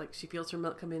 She's like, she feels her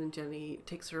milk come in, and Jenny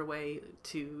takes her away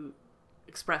to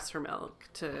express her milk,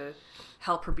 to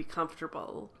help her be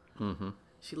comfortable.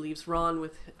 She leaves Ron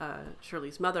with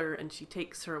Shirley's mother, and she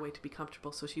takes her away to be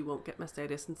comfortable so she won't get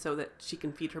mastitis, and so that she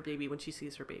can feed her baby when she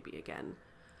sees her baby again.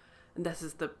 And this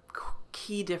is the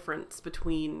key difference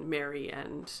between Mary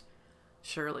and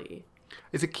Shirley.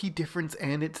 It's a key difference,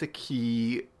 and it's a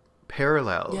key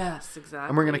parallel. Yes, exactly.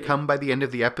 And we're going to come by the end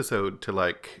of the episode to,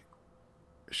 like,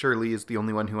 Shirley is the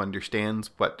only one who understands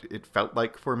what it felt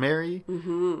like for Mary.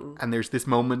 And there's this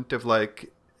moment of,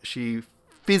 like, she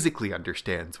physically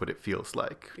understands what it feels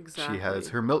like. Exactly. She has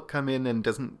her milk come in and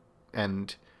doesn't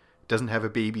have a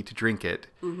baby to drink it.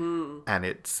 And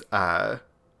it's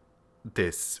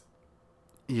this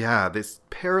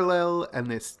parallel and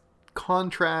this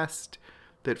contrast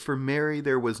that for Mary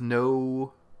there was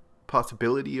no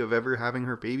possibility of ever having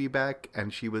her baby back,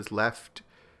 and she was left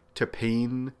to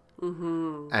pain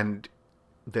and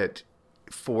that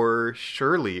for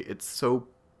Shirley, it's so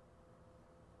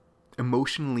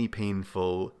emotionally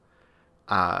painful.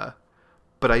 But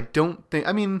I don't think,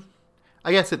 I mean,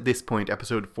 I guess at this point,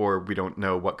 episode 4, we don't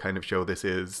know what kind of show this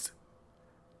is.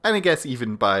 And I guess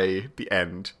even by the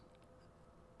end,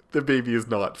 the baby is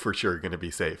not for sure going to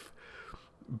be safe.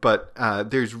 But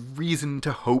there's reason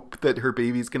to hope that her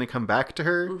baby's going to come back to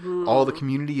her. Mm-hmm. All the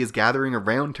community is gathering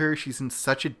around her. She's in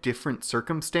such a different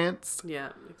circumstance. Yeah,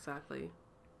 exactly.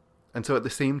 And so at the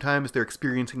same time as they're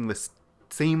experiencing this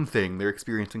same thing, they're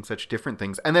experiencing such different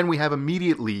things. And then we have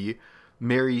immediately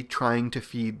Mary trying to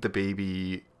feed the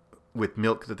baby with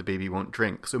milk that the baby won't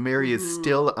drink. So Mary is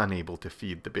still unable to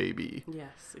feed the baby.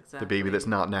 Yes, exactly. The baby that's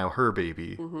not now her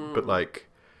baby. Mm-hmm. But like,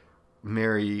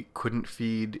 Mary couldn't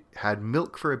feed, had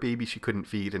milk for a baby she couldn't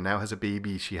feed, and now has a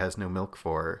baby she has no milk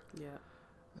for. Yeah.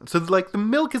 So like, the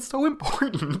milk is so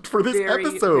important for this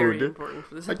episode. Very important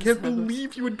for this episode. I can't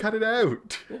believe you would cut it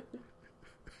out.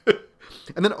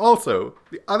 And then also,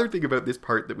 the other thing about this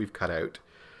part that we've cut out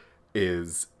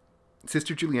is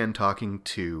Sister Julienne talking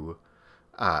to,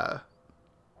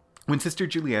 when Sister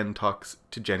Julienne talks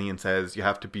to Jenny and says, you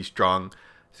have to be strong,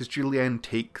 Sister Julienne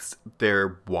takes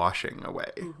their washing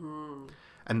away. Mm-hmm.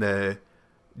 And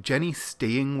Jenny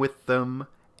staying with them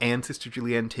and Sister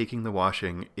Julienne taking the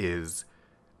washing is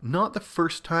not the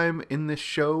first time in this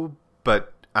show,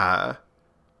 but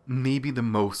maybe the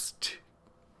most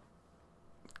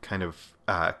kind of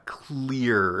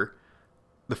clear,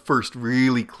 the first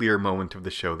really clear moment of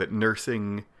the show that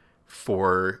nursing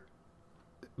for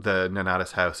the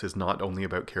Nonatus house is not only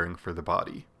about caring for the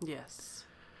body. Yes.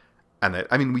 And that,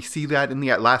 I mean, we see that in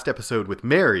the last episode with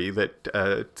Mary,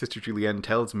 that Sister Julienne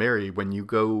tells Mary, when you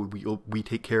go, we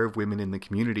take care of women in the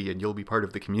community and you'll be part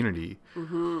of the community.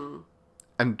 Mm-hmm.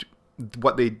 And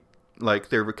what they, like,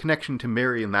 their connection to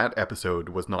Mary in that episode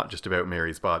was not just about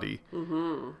Mary's body.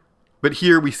 Mm-hmm. But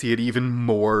here we see it even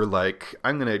more like,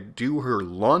 I'm going to do her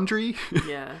laundry.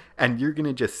 Yeah. And you're going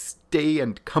to just stay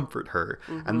and comfort her.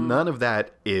 Mm-hmm. And none of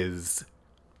that is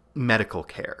medical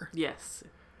care. Yes.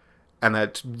 And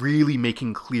that's really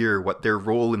making clear what their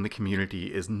role in the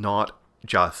community is not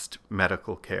just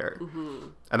medical care. Mm-hmm.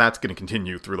 And that's going to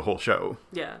continue through the whole show.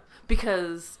 Yeah.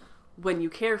 Because when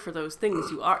you care for those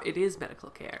things, it is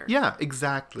medical care. Yeah,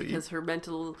 exactly.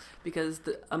 Because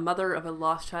a mother of a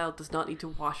lost child does not need to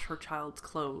wash her child's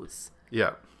clothes.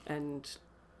 Yeah. And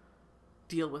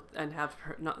deal with, and have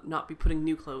her not be putting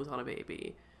new clothes on a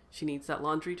baby. She needs that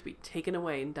laundry to be taken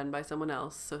away and done by someone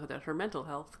else so that her mental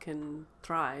health can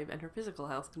thrive and her physical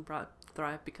health can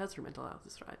thrive because her mental health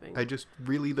is thriving.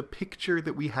 The picture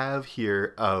that we have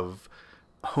here of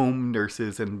home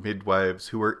nurses and midwives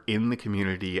who are in the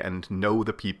community and know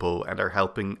the people and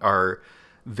are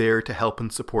there to help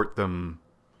and support them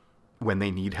when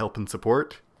they need help and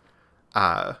support,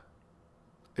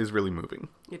 is really moving.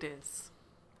 It is.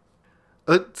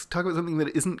 Let's talk about something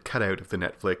that isn't cut out of the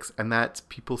Netflix, and that's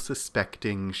people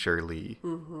suspecting Shirley.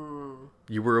 Mm-hmm.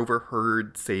 You were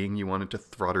overheard saying you wanted to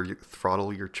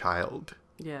throttle your child.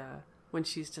 Yeah, when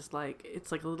she's just like,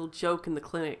 it's like a little joke in the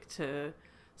clinic to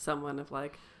someone of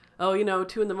like, oh,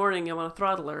 2 a.m, I want to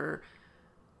throttle her.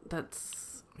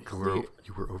 That's you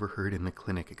were overheard in the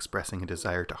clinic expressing a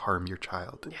desire to harm your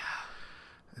child. Yeah,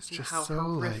 it's just how so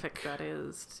horrific that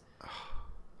is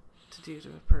to do to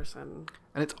a person.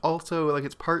 And it's also like,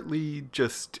 it's partly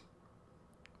just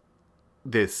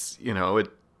this,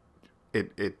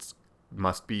 it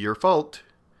must be your fault.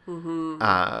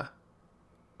 Mm-hmm.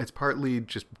 It's partly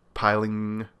just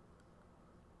piling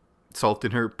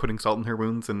putting salt in her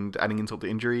wounds and adding insult to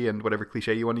injury and whatever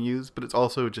cliche you want to use, but it's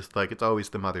also just like, it's always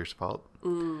the mother's fault.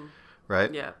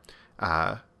 Right?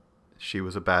 Yeah. She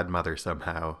was a bad mother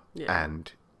somehow,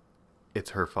 and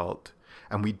it's her fault.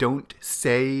 And we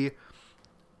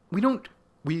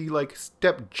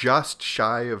step just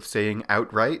shy of saying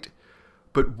outright,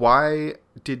 but why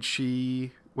did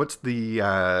what's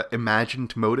the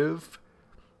imagined motive?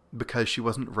 Because she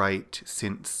wasn't right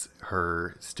since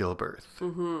her stillbirth.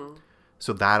 Mm-hmm.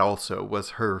 So that also was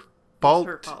her fault.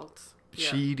 It's her fault. Yeah.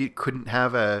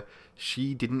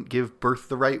 She didn't give birth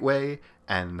the right way,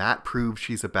 and that proves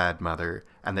she's a bad mother,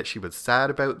 and that she was sad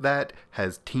about that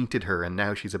has tainted her, and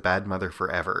now she's a bad mother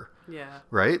forever. Yeah.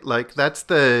 Right? Like, it's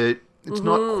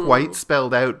not quite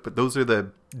spelled out, but those are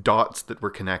the dots that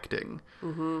we're connecting.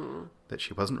 Mm-hmm. That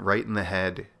she wasn't right in the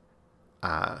head,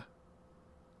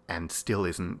 and still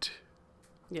isn't.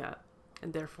 Yeah.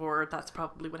 And therefore, that's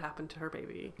probably what happened to her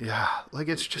baby. Yeah. Like,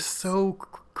 it's just so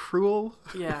cruel.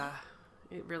 Yeah.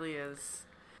 It really is.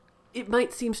 It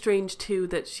might seem strange, too,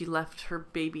 that she left her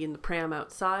baby in the pram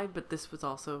outside, but this was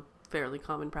also fairly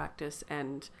common practice.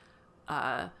 And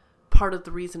part part of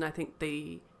the reason I think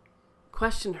they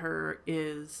question her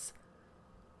is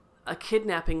a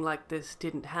kidnapping like this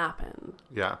didn't happen.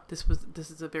 Yeah. This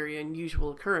is a very unusual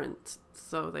occurrence,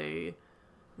 so they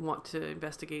want to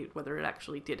investigate whether it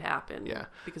actually did happen. Yeah.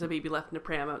 Because a baby left in a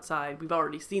pram outside, we've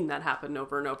already seen that happen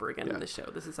over and over again in the show.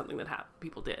 This is something that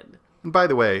people did. And by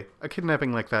the way, a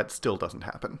kidnapping like that still doesn't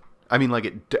happen. I mean,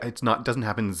 like, doesn't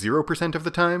happen 0% of the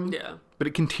time. Yeah. But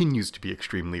it continues to be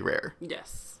extremely rare.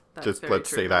 Yes. That's Just very let's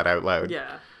true. say that out loud.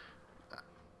 Yeah.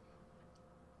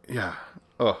 Yeah.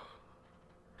 Oh.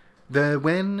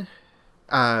 When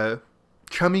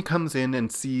Chummy comes in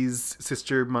and sees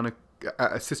Sister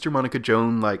Monica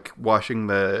Joan, like, washing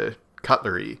the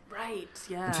cutlery. Right,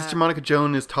 yeah. And Sister Monica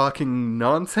Joan is talking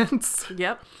nonsense.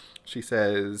 Yep. She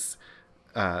says,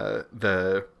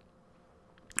 the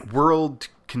world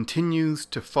continues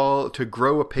to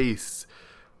grow apace,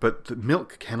 but the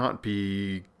milk cannot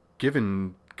be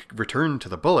returned to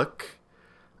the bullock.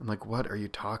 I'm like, what are you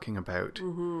talking about?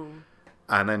 Mm-hmm.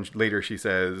 And then later she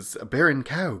says, a barren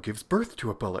cow gives birth to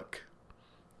a bullock.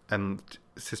 And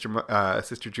Sister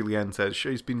Julianne says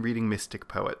she's been reading mystic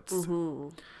poets.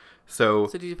 Mm-hmm. So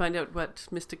did you find out what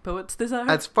mystic poets these are?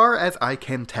 As far as I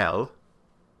can tell,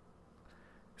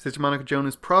 Sister Monica Joan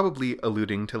is probably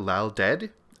alluding to Lal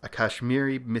Ded, a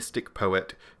Kashmiri mystic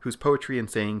poet whose poetry and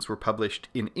sayings were published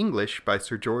in English by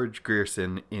Sir George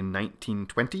Grierson in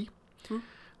 1920. Hmm.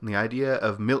 And the idea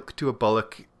of milk to a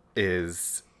bullock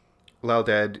is Lal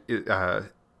Ded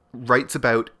writes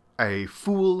about a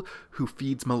fool who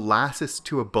feeds molasses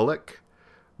to a bullock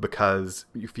because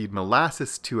you feed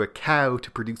molasses to a cow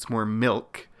to produce more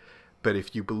milk. But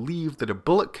if you believe that a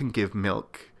bullock can give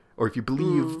milk, or if you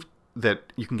believe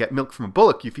that you can get milk from a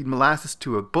bullock, you feed molasses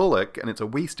to a bullock and it's a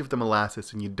waste of the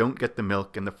molasses and you don't get the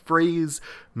milk. And the phrase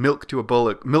milk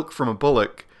from a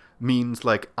bullock means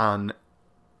like an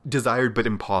desired but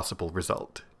impossible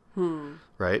result.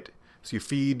 Right? So you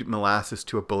feed molasses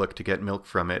to a bullock to get milk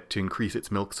from it, to increase its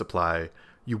milk supply.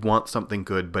 You want something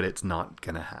good, but it's not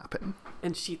going to happen.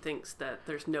 And she thinks that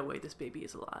there's no way this baby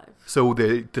is alive. So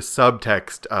the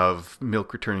subtext of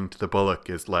milk returning to the bullock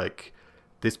is like,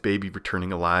 this baby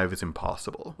returning alive is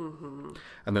impossible. Mm-hmm.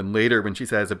 And then later when she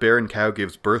says a barren cow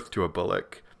gives birth to a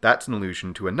bullock, that's an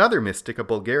allusion to another mystic, a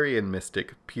Bulgarian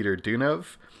mystic, Peter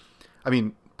Dunov. I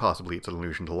mean, possibly it's an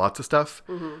allusion to lots of stuff.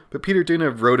 Mm-hmm. But Peter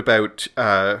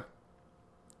Dunov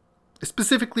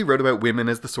specifically wrote about women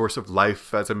as the source of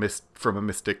life from a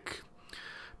mystic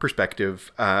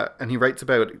perspective. And he writes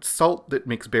about salt that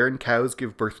makes barren cows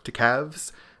give birth to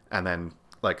calves, and then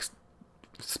like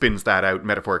spins that out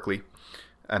metaphorically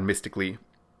and mystically.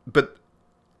 But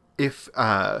if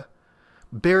a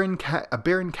barren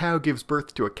cow gives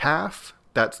birth to a calf,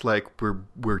 that's like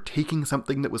we're taking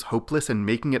something that was hopeless and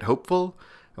making it hopeful.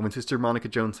 And when Sister Monica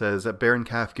Joan says a barren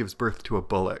calf gives birth to a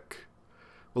bullock,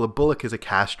 well, a bullock is a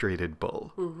castrated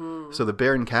bull. Mm-hmm. So the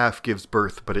barren calf gives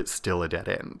birth, but it's still a dead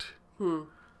end.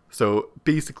 So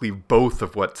basically both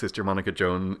of what Sister Monica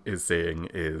Joan is saying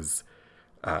is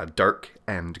dark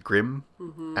and grim,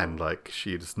 and like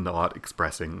she's not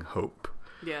expressing hope.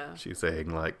 Yeah. She's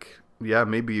saying like, yeah,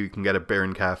 maybe you can get a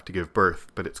barren calf to give birth,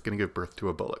 but it's going to give birth to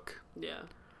a bullock. Yeah.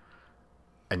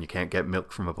 And you can't get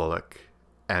milk from a bullock,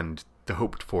 and the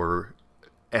hoped for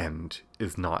end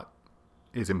is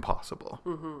impossible.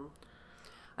 Mm-hmm.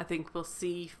 I think we'll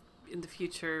see in the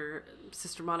future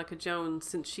Sister Monica Jones,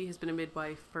 since she has been a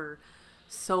midwife for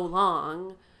so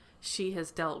long, she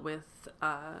has dealt with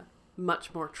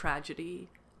much more tragedy,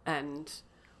 and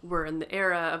we're in the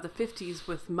era of the 50s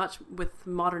with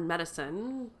modern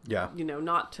medicine. Yeah. You know,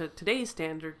 not to today's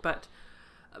standard, but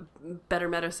better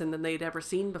medicine than they'd ever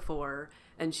seen before.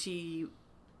 And she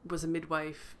was a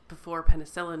midwife before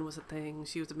penicillin was a thing.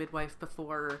 She was a midwife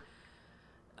before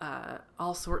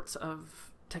all sorts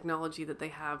of technology that they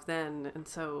have then. And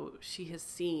so she has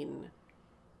seen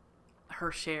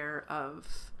her share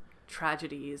of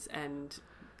tragedies and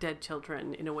dead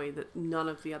children in a way that none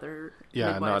of the other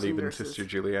midwives not and even nurses Sister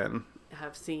Julianne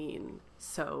have seen.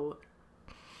 So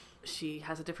she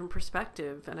has a different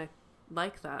perspective, and I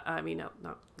like that. I mean,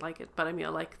 not like it, but I mean, I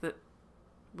like that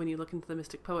when you look into the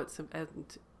mystic poets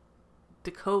and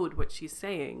decode what she's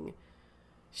saying,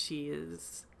 she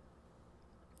is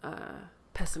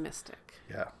pessimistic.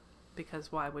 Yeah.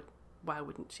 Because why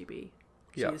wouldn't she be?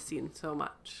 She Yeah. has seen so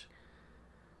much.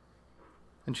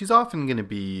 And she's often going to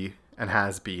be, and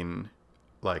has been,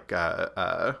 like,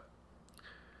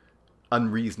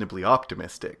 unreasonably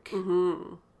optimistic.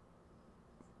 Mm-hmm.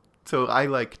 So I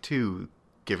like, too,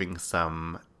 giving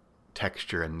some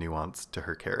texture and nuance to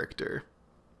her character.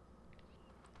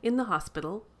 In the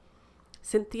hospital,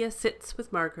 Cynthia sits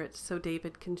with Margaret so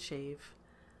David can shave.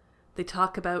 They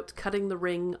talk about cutting the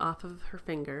ring off of her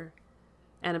finger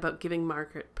and about giving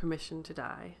Margaret permission to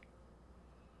die.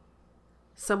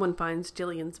 Someone finds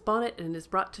Gillian's bonnet and is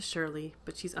brought to Shirley,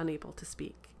 but she's unable to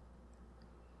speak.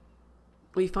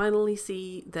 We finally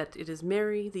see that it is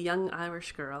Mary, the young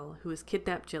Irish girl, who has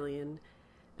kidnapped Gillian,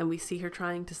 and we see her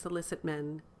trying to solicit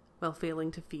men while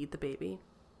failing to feed the baby.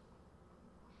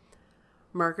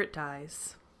 Margaret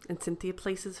dies, and Cynthia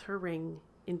places her ring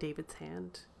in David's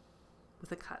hand,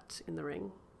 with a cut in the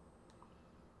ring.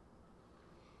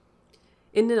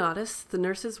 In Nonatus, the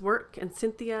nurses work, and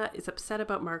Cynthia is upset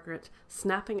about Margaret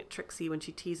snapping at Trixie when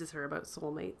she teases her about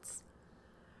soulmates.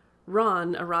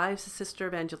 Ron arrives as Sister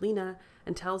Evangelina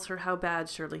and tells her how bad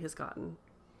Shirley has gotten.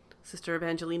 Sister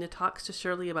Evangelina talks to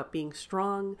Shirley about being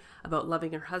strong, about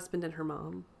loving her husband and her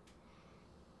mom.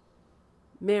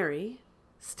 Mary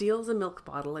steals a milk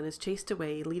bottle and is chased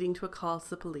away, leading to a call to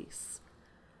the police.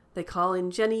 They call in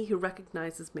Jenny, who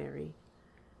recognizes Mary.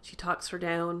 She talks her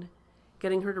down,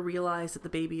 getting her to realize that the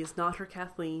baby is not her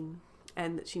Kathleen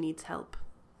and that she needs help.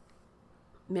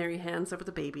 Mary hands over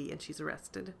the baby and she's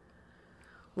arrested.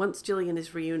 Once Gillian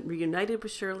is reunited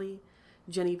with Shirley,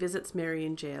 Jenny visits Mary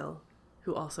in jail,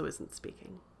 who also isn't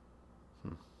speaking.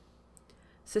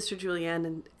 Sister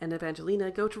Julianne and Evangelina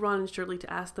go to Ron and Shirley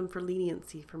to ask them for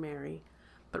leniency for Mary,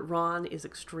 but Ron is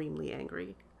extremely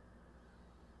angry.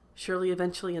 Shirley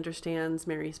eventually understands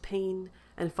Mary's pain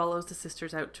and follows the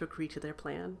sisters out to agree to their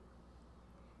plan.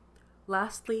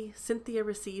 Lastly, Cynthia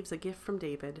receives a gift from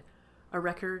David, a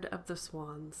record of the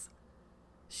Swans.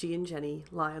 She and Jenny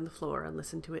lie on the floor and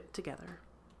listen to it together.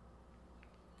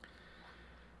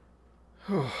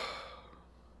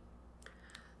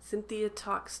 Cynthia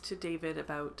talks to David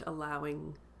about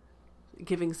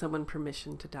giving someone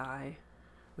permission to die,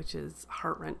 which is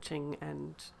heart-wrenching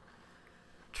and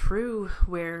true,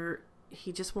 where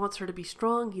he just wants her to be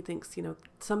strong. He thinks,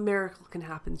 some miracle can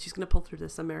happen. She's going to pull through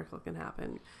this. Some miracle can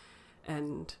happen.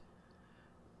 And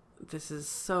this is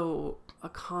so a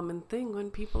common thing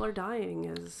when people are dying,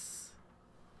 is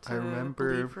to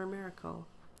believe for a miracle.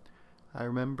 I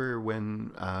remember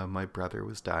when my brother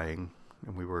was dying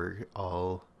and we were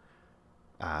all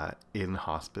in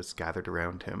hospice gathered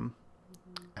around him.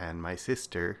 Mm-hmm. And my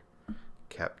sister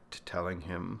kept telling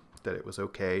him that it was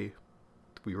okay.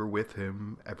 We were with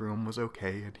him. Everyone was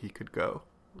okay and he could go.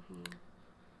 Mm-hmm.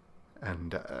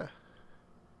 And,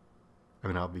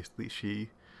 obviously she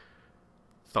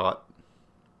thought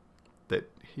that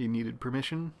he needed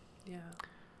permission. Yeah.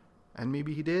 And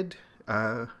maybe he did.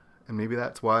 And maybe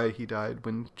that's why he died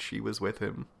when she was with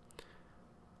him.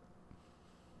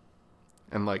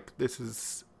 And,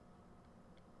 this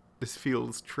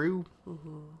feels true.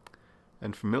 Mm-hmm.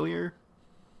 And familiar.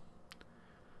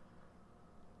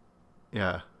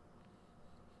 Yeah.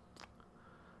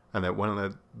 And that one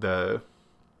of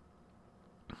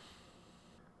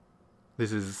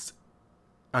this is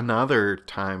another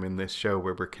time in this show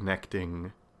where we're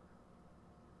connecting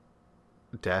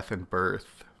death and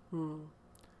birth. Mm.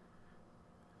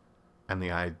 And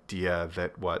the idea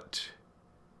that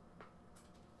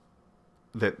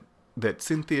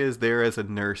Cynthia is there as a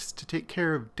nurse to take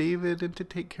care of David and to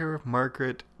take care of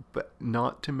Margaret, but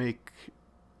not to make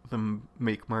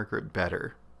Margaret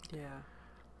better. Yeah.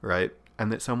 Right?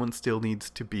 And that someone still needs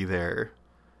to be there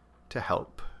to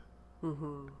help.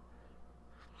 Mm-hmm.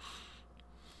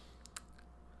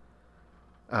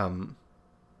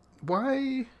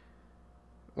 Why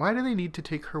do they need to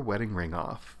take her wedding ring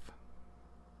off?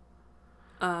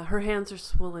 Her hands are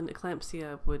swollen.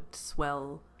 Eclampsia would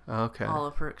swell all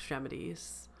of her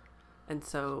extremities. And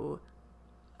so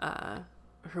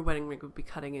her wedding ring would be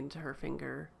cutting into her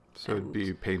finger. So it'd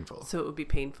be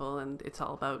painful. And it's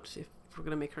all about, if we're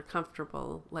going to make her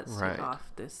comfortable, let's take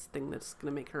off this thing that's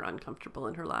going to make her uncomfortable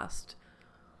in her last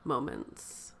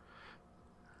moments.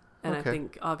 And I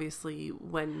think, obviously,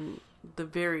 when the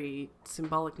very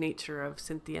symbolic nature of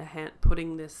Cynthia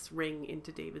putting this ring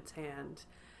into David's hand,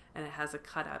 and it has a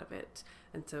cut out of it.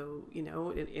 And so, in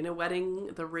a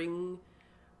wedding, the ring,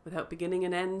 without beginning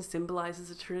and end, symbolizes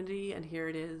eternity. And here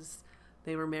it is.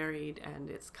 They were married,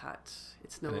 and it's cut.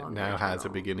 It's no longer. It now has a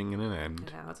beginning and an end.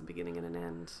 It now has a beginning and an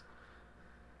end.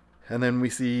 And then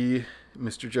we see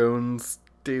Mr. Jones,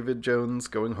 David Jones,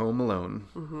 going home alone.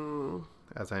 Mm-hmm.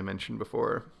 As I mentioned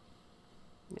before.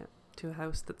 Yeah, to a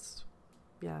house that's,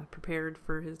 prepared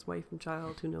for his wife and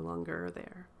child who no longer are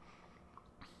there.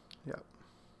 Yeah.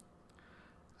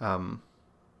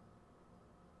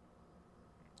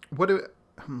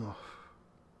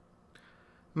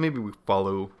 Maybe we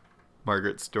follow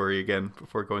Margaret's story again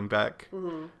before going back.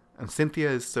 Mm-hmm. And Cynthia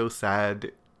is so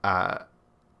sad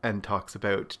and talks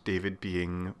about David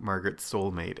being Margaret's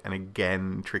soulmate. And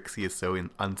again, Trixie is so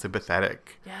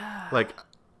unsympathetic. Yeah. Like,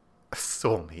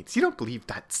 soulmates? You don't believe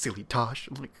that, silly Tosh?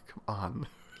 I'm like, come on.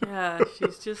 Yeah,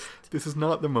 she's just... This is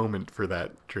not the moment for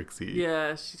that, Trixie.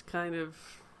 Yeah, she's kind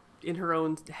of in her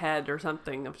own head or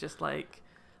something of just like,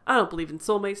 I don't believe in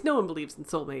soulmates. No one believes in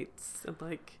soulmates. And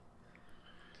like,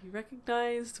 do you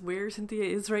recognize where Cynthia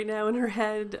is right now in her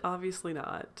head? Obviously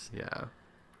not. Yeah.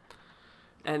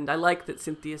 And I like that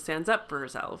Cynthia stands up for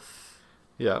herself.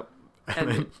 Yeah. And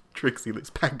then Trixie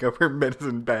looks back up her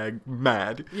medicine bag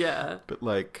mad. Yeah. But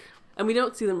like... And we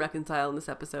don't see them reconcile in this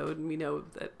episode. And we know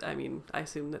that, I mean, I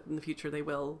assume that in the future they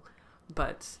will.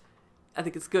 But I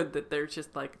think it's good that there's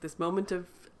just like this moment of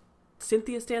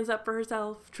Cynthia stands up for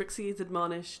herself, Trixie is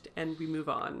admonished, and we move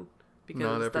on. Because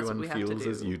not that's what everyone we have to feels do.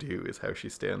 as you do is how she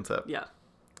stands up. Yeah.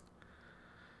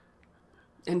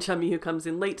 And Chummy, who comes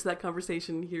in late to that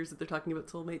conversation, hears that they're talking about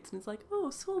soulmates, and is like, oh,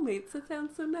 soulmates, that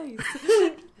sounds so nice.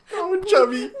 Oh,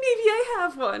 Chummy. Maybe I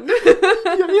have one. Yeah,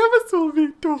 you have a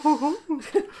soulmate. Oh.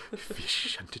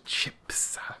 Fish and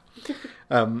chips.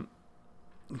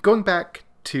 Going back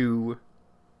to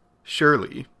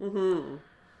Shirley. Mm-hmm.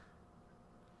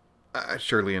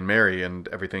 Shirley and Mary and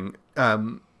everything.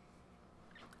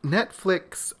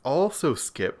 Netflix also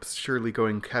skips Shirley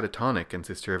going catatonic and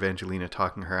Sister Evangelina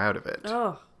talking her out of it.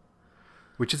 Oh.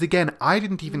 Which is, again, I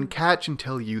didn't even catch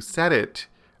until you said it.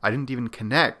 I didn't even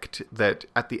connect that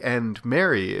at the end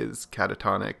Mary is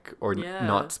catatonic or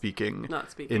not speaking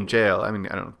in jail. I mean,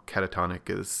 I don't know, catatonic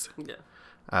is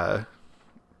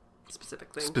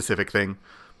specific thing.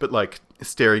 But like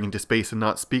staring into space and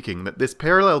not speaking, that this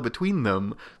parallel between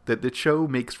them that the show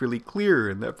makes really clear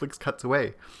and Netflix cuts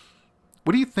away.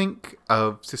 What do you think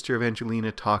of Sister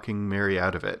Evangelina talking Mary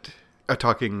out of it?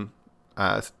 Talking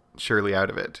Shirley out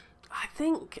of it? I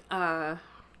think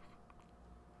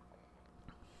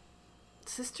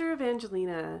Sister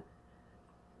Evangelina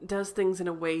does things in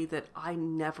a way that I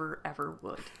never ever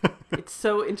would. It's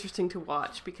so interesting to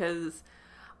watch because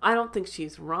I don't think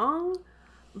she's wrong,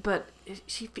 but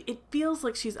it feels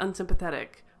like she's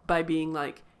unsympathetic by being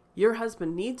like, your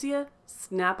husband needs you,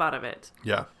 snap out of it.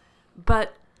 Yeah.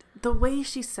 But the way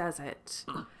she says it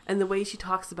and the way she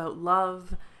talks about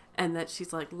love and that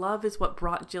she's like, love is what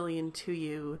brought Jillian to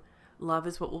you. Love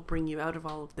is what will bring you out of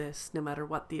all of this, no matter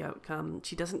what the outcome.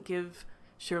 She doesn't give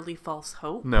Shirley false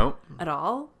hope. No. At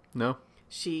all. No.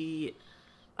 She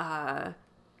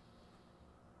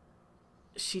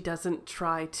doesn't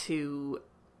try to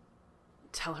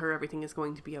tell her everything is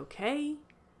going to be okay.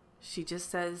 She just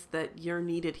says that you're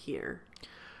needed here.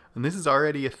 And this is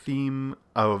already a theme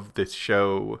of this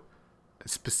show,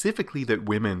 specifically that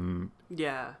women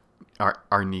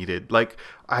are needed. Like,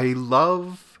 I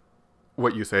love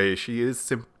what you say. She is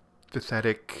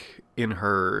sympathetic in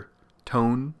her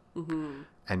tone,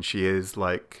 and she is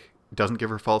like, doesn't give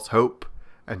her false hope,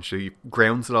 and she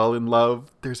grounds it all in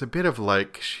love. There's a bit of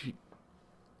like, she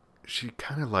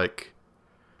kind of like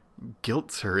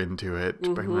guilts her into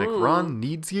it by like, Ron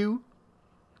needs you.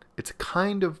 It's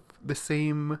kind of the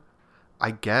same,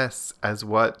 I guess, as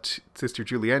what Sister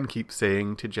Julienne keeps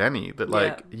saying to Jenny, that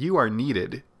like, you are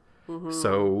needed,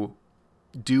 so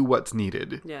do what's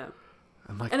needed. Yeah.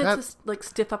 And like, and it's this like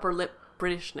stiff upper lip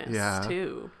Britishness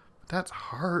too. That's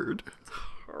hard. It's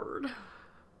hard.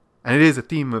 And it is a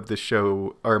theme of this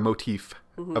show, or a motif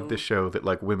of this show, that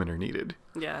like women are needed.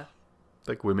 Yeah.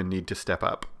 Like women need to step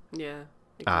up. Yeah.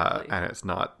 Exactly. And it's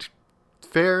not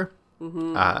fair.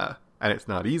 And it's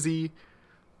not easy.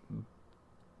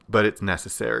 But it's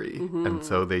necessary. And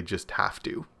so they just have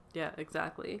to. Yeah,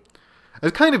 exactly.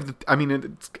 It's kind of, I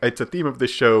mean, it's a theme of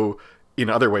this show in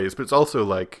other ways, but it's also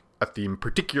like a theme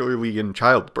particularly in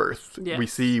childbirth.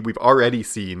 Yes. We've already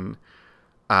seen,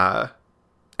 and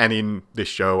in this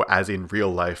show as in real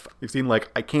life, we've seen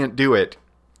like, I can't do it.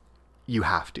 You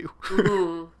have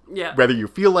to. Yeah. Whether you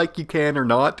feel like you can or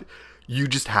not, you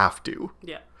just have to.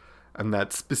 Yeah. And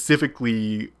that's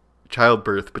specifically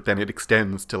childbirth, but then it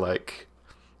extends to like,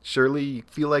 surely you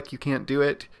feel like you can't do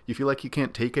it. You feel like you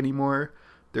can't take anymore.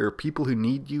 There are people who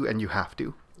need you and you have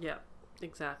to. Yeah,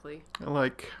 exactly.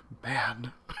 Like,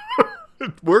 man,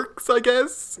 it works, I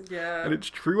guess. Yeah. And it's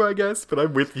true, I guess, but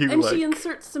I'm with you. And like, she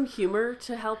inserts some humor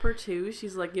to help her too.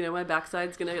 She's like, you know, my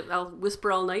backside's I'll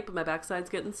whisper all night, but my backside's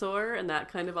getting sore. And that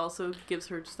kind of also gives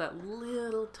her just that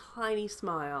little tiny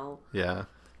smile. Yeah.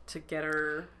 To get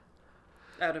her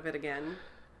out of it again.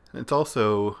 And it's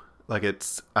also, like,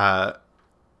 it's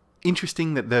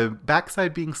interesting that the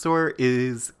backside being sore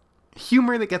is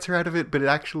humor that gets her out of it, but it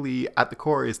actually, at the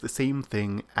core, is the same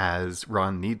thing as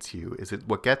Ron needs you. Is it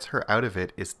what gets her out of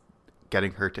it is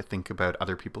getting her to think about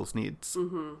other people's needs.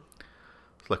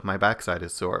 Look, my backside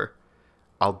is sore.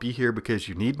 I'll be here because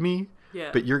you need me.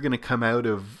 Yeah. But you're going to come out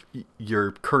of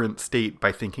your current state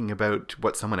by thinking about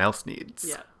what someone else needs.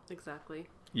 Yeah, exactly.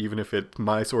 Even if it's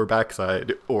my sore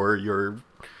backside or your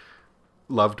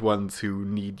loved ones who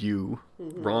need you.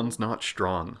 Mm-hmm. Ron's not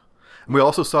strong. And we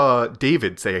also saw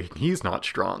David say he's not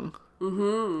strong.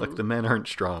 Mm-hmm. Like, the men aren't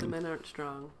strong. The men aren't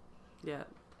strong. Yeah.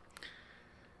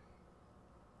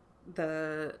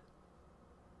 The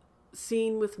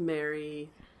scene with Mary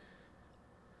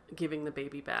giving the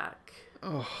baby back.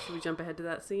 Oh. Should we jump ahead to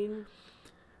that scene?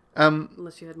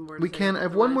 Unless you had more to we say. can. I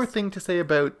have one more thing to say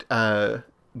about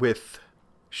with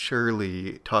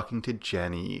Shirley talking to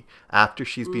Jenny after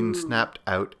she's been snapped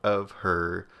out of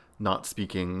her not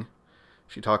speaking.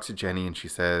 She talks to Jenny and she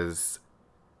says,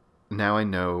 now I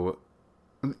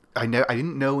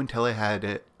didn't know until I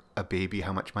had a baby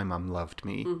how much my mom loved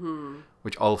me. Mm-hmm.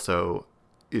 Which also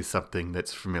is something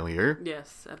that's familiar.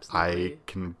 Yes, absolutely. I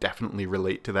can definitely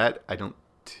relate to that.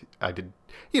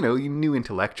 You knew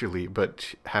intellectually,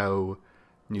 but how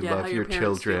you love your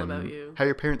children, how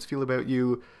your parents feel about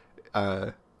you,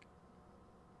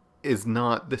 is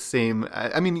not the same.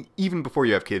 I mean, even before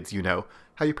you have kids, how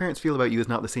your parents feel about you is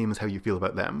not the same as how you feel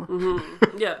about them.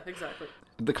 Mm-hmm. Yeah, exactly.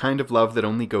 The kind of love that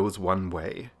only goes one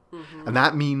way. Mm-hmm. And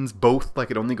that means both,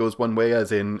 like, it only goes one way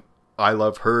as in I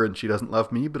love her and she doesn't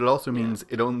love me, but it also means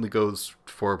it only goes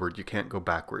forward. You can't go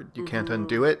backward. You can't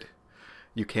undo it.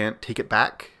 You can't take it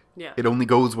back. Yeah. It only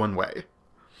goes one way.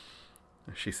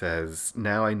 She says,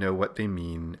 now I know what they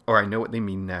mean, or I know what they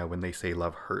mean now when they say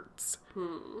love hurts.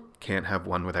 Can't have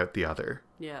one without the other.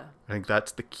 Yeah. I think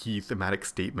that's the key thematic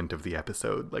statement of the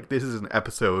episode. Like, this is an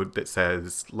episode that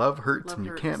says love hurts and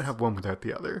you can't have one without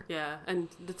the other. Yeah, and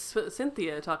that's what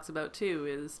Cynthia talks about too,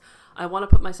 is I want to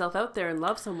put myself out there and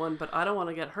love someone, but I don't want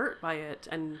to get hurt by it,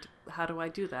 and how do I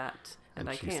do that? And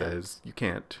I can't. She says, you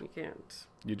can't. You can't.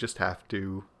 You just have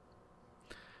to.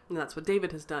 And that's what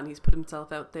David has done. He's put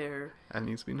himself out there. And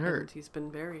he's been hurt. And he's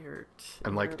been very hurt.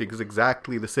 And like, it's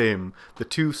exactly the same. The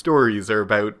two stories are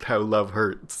about how love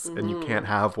hurts. Mm-hmm. And you can't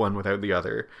have one without the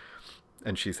other.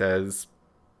 And she says,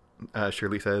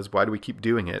 Shirley says, why do we keep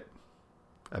doing it?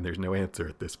 And there's no answer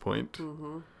at this point.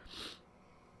 Mm-hmm.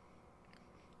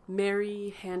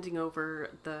 Mary handing over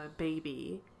the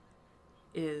baby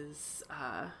is,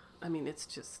 it's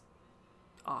just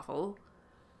awful.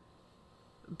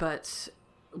 But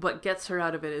what gets her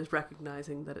out of it is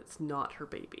recognizing that it's not her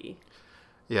baby.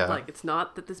 Yeah. Like, it's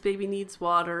not that this baby needs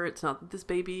water. It's not that this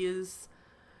baby is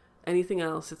anything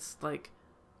else. It's like,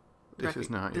 this is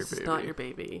not your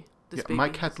baby. Baby my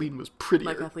Kathleen was prettier.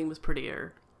 My Kathleen was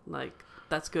prettier. Like,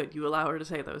 that's good. You allow her to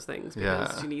say those things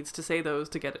because she needs to say those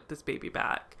to get this baby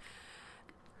back.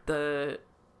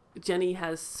 Jenny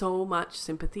has so much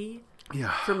sympathy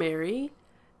for Mary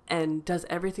and does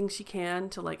everything she can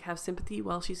to, like, have sympathy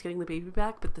while she's getting the baby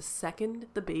back. But the second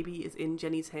the baby is in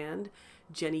Jenny's hand,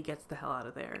 Jenny gets the hell out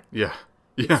of there. Yeah.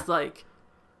 It's like,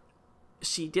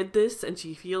 she did this and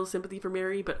she feels sympathy for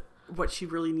Mary, but what she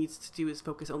really needs to do is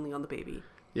focus only on the baby.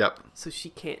 Yep. So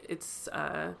she can't, it's,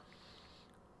 the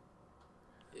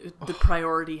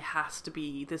priority has to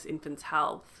be this infant's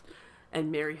health.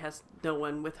 And Mary has no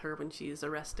one with her when she's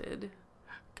arrested.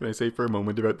 Can I say for a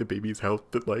moment about the baby's health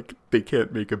that, like, they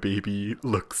can't make a baby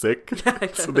look sick?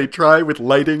 So they try with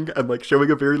lighting and, like,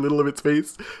 showing a very little of its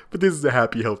face. But this is a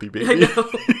happy, healthy baby. I know.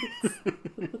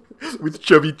 With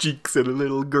chubby cheeks and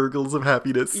little gurgles of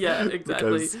happiness. Yeah,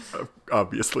 exactly. Because,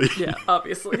 obviously. Yeah,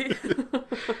 obviously.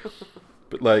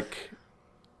 But, like,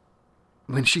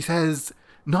 when she says,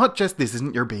 not just this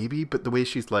isn't your baby, but the way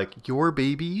she's like, your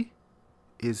baby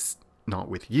is not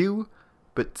with you,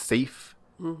 but safe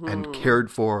and cared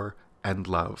for and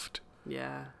loved.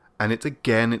 Yeah. And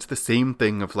it's the same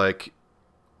thing of, like,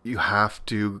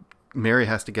 Mary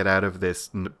has to get out of this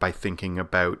by thinking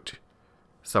about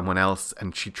someone else.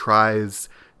 And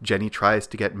Jenny tries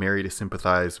to get Mary to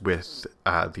sympathize with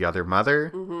the other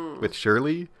mother, with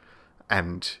Shirley.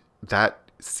 And that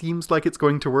seems like it's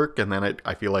going to work. And then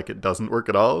I feel like it doesn't work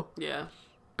at all. Yeah.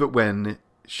 But when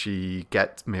she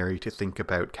gets Mary to think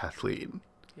about Kathleen,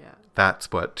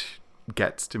 that's what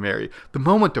gets to Mary. The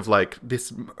moment of, like,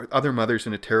 this other mother's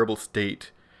in a terrible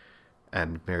state,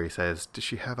 and Mary says, does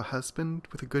she have a husband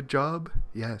with a good job?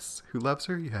 Yes. Who loves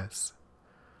her? Yes.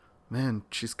 Man,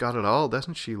 she's got it all,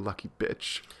 doesn't she, lucky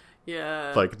bitch?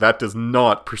 Yeah. Like, that does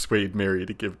not persuade Mary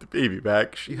to give the baby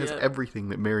back. She has everything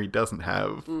that Mary doesn't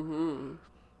have. Mm-hmm.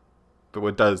 But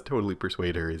what does totally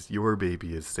persuade her is your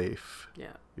baby is safe.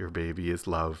 Yeah. Your baby is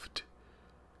loved.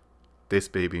 This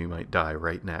baby might die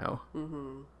right now.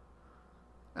 Mm-hmm.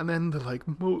 And then the, like,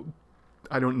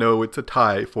 I don't know, it's a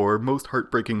tie for most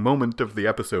heartbreaking moment of the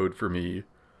episode for me.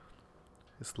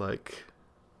 It's like,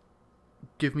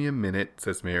 give me a minute,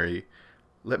 says Mary.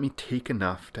 Let me take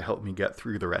enough to help me get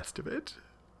through the rest of it.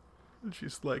 And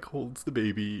she's like, holds the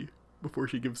baby before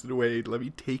she gives it away. Let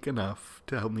me take enough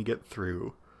to help me get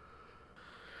through.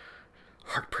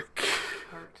 Heartbreak.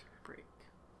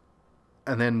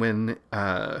 And then when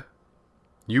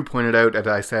you pointed out, as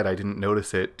I said, I didn't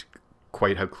notice it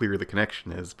quite how clear the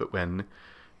connection is, but when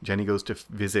Jenny goes to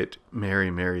visit Mary,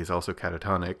 Mary is also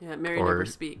catatonic. Yeah, Mary never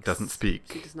speaks. Doesn't speak.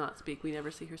 She does not speak. We never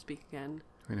see her speak again.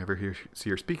 We never see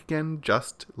her speak again,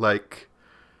 just like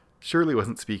Shirley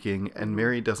wasn't speaking, and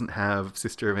Mary doesn't have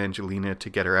Sister Evangelina to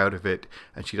get her out of it,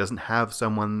 and she doesn't have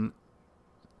someone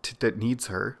that needs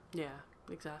her. Yeah,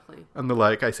 exactly. And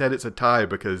I said it's a tie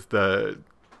because the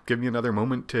give me another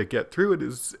moment to get through it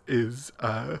is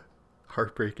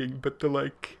heartbreaking, but the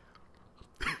like...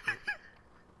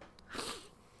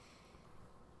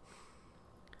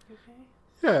 Okay.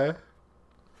 Yeah.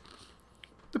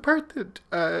 The part that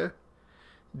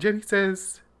Jenny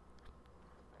says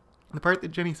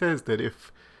that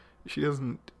if she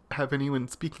doesn't have anyone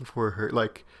speaking for her,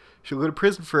 like, she'll go to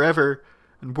prison forever,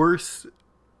 and worse,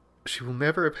 she will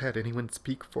never have had anyone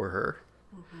speak for her.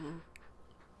 Mm-hmm.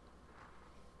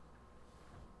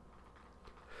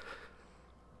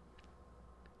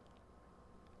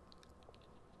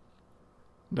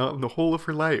 Not in the whole of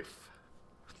her life.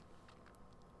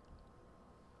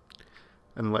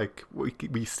 And like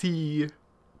we see,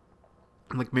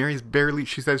 like, Mary's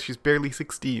she says she's barely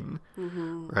 16,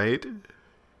 mm-hmm. right?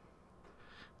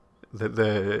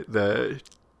 The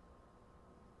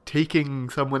taking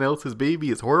someone else's baby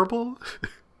is horrible,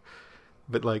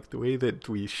 but like the way that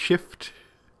we shift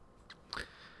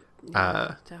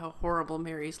to how horrible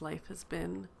Mary's life has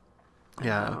been.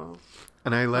 Yeah,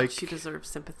 and I like she deserves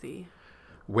sympathy.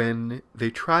 When they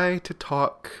try to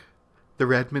talk the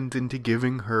Redmonds into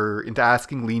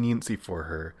asking leniency for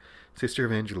her, Sister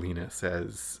Evangelina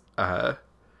says,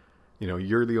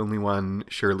 you're the only one,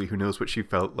 Shirley, who knows what she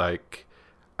felt like.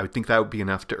 I would think that would be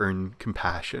enough to earn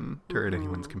compassion, to earn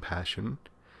anyone's compassion.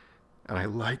 And I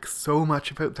like so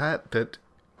much about that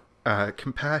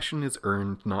compassion is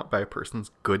earned not by a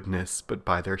person's goodness, but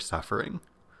by their suffering.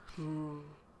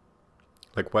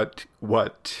 Like what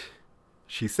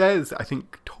she says, I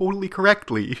think totally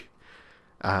correctly,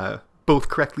 both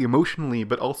correctly emotionally,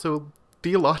 but also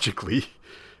theologically,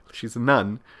 she's a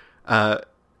nun,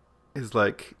 is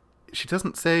like, she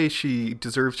doesn't say she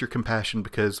deserves your compassion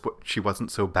because she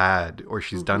wasn't so bad, or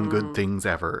she's done good things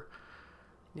ever.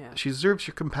 Yeah. She deserves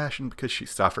your compassion because she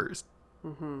suffers.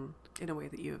 Mm-hmm. In a way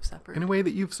that you have suffered. In a way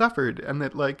that you've suffered, and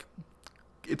that, like,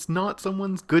 it's not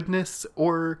someone's goodness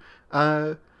or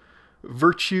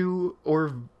virtue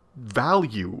or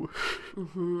value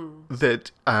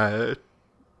that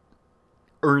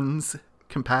earns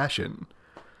compassion.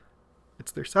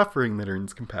 It's their suffering that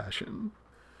earns compassion.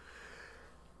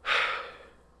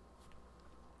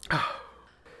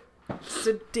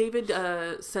 So David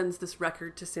sends this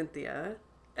record to Cynthia,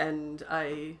 and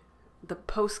the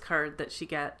postcard that she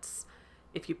gets,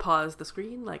 if you pause the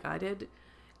screen like I did,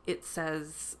 it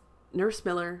says, "Nurse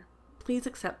Miller, please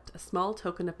accept a small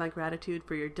token of my gratitude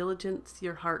for your diligence,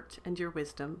 your heart, and your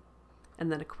wisdom."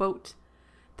 And then a quote,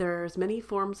 "There are as many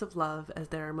forms of love as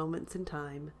there are moments in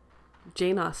time.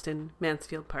 Jane Austen,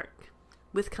 Mansfield Park.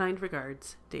 With kind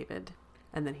regards, David."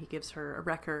 And then he gives her a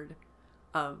record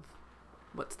of,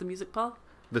 what's the music, Paul?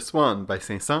 The Swan by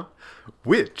Saint-Saëns,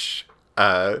 which,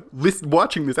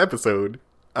 watching this episode,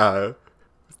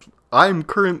 I'm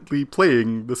currently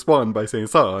playing The Swan by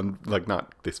Saint-Saëns, like,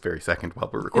 not this very second while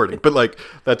we're recording, but, like,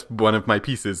 that's one of my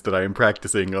pieces that I am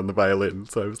practicing on the violin.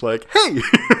 So I was like, hey!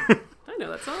 I know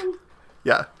that song.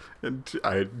 Yeah. And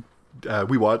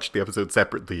we watched the episode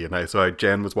separately, and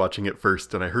Jan was watching it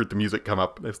first, and I heard the music come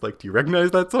up, and I was like, do you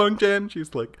recognize that song, Jan?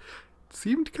 She's like, it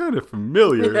seemed kind of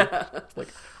familiar. Yeah. It's like,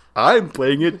 I'm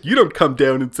playing it. You don't come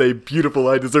down and say, beautiful,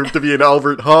 I deserve to be in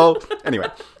Albert Hall. Anyway.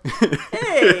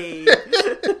 Hey!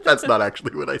 That's not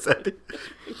actually what I said.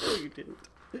 No, you didn't.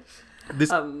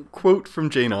 This quote from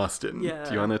Jane Austen. Yeah.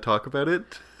 Do you want to talk about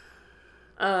it?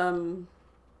 I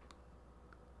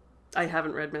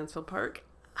haven't read Mansfield Park.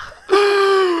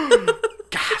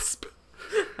 Gasp!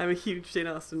 I'm a huge Jane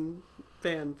Austen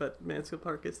fan, but Mansfield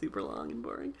Park is super long and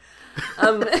boring.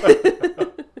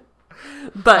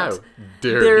 But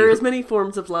there are as many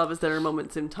forms of love as there are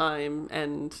moments in time,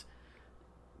 and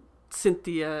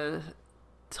Cynthia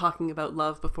talking about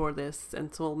love before this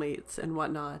and soulmates and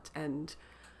whatnot, and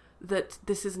that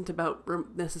this isn't about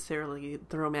necessarily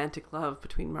the romantic love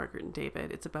between Margaret and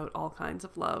David. It's about all kinds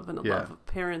of love, and a love of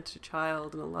parent to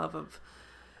child, and a love of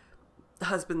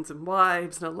husbands and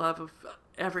wives and a love of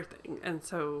everything. And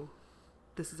so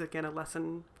this is again a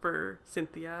lesson for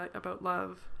Cynthia about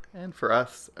love. And for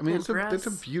us. I mean, And it's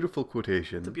a beautiful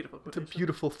quotation. It's a beautiful quotation. It's a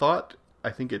beautiful thought. I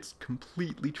think it's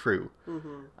completely true.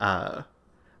 Mm-hmm.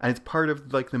 And it's part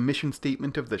of like the mission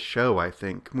statement of the show, I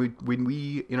think. When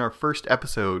we in our first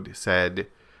episode said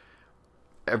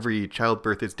every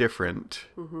childbirth is different.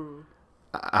 Mm-hmm.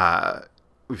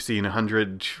 We've seen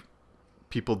 100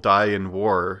 people die in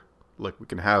war. Like, we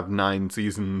can have 9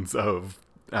 seasons of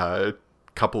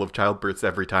couple of childbirths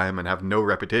every time and have no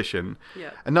repetition.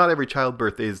 Yeah. And not every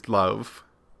childbirth is love,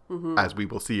 Mm-hmm. as we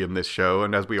will see in this show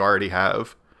and as we already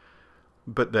have.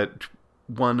 But that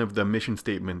one of the mission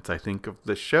statements, I think, of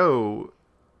the show,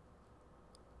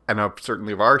 and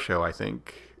certainly of our show, I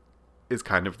think, is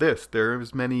kind of this. There are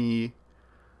as many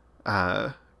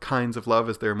kinds of love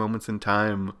as there are moments in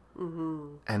time.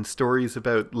 Mm-hmm. And stories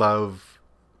about love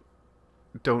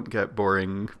don't get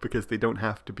boring because they don't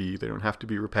have to be. They don't have to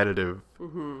be repetitive.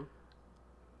 Mm-hmm.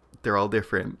 They're all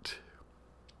different.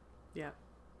 Yeah.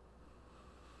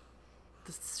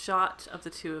 The shot of the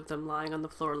two of them lying on the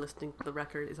floor listening to the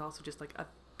record is also just like a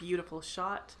beautiful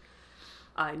shot.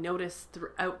 I noticed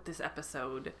throughout this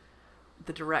episode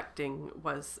the directing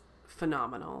was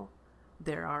phenomenal.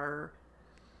 There are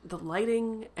the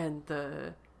lighting and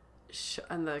the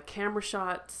camera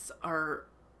shots are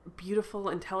beautiful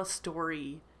and tell a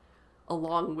story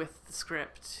along with the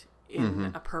script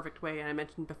in a perfect way. And I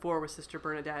mentioned before with Sister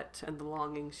Bernadette and the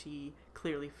longing she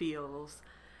clearly feels,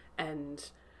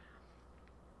 and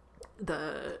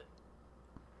the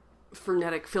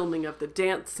frenetic filming of the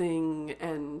dancing,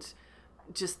 and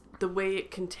just the way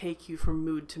it can take you from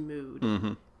mood to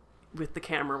mood with the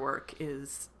camera work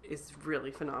is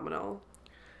really phenomenal.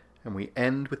 And we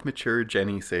end with mature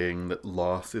Jenny saying that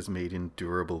loss is made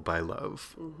endurable by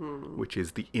love, which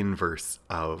is the inverse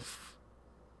of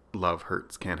love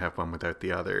hurts, can't have one without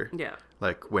the other. Yeah.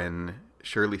 Like when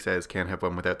Shirley says can't have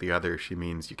one without the other, she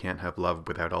means you can't have love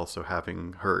without also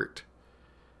having hurt.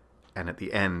 And at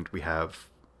the end we have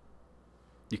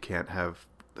you can't have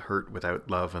hurt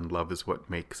without love, and love is what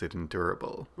makes it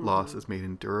endurable. Loss is made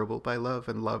endurable by love,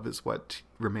 and love is what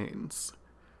remains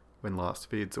when loss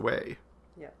fades away.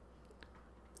 Yeah.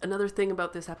 Another thing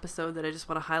about this episode that I just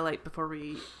want to highlight before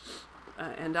we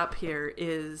end up here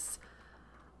is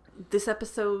this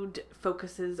episode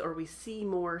focuses, or we see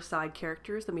more side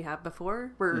characters than we have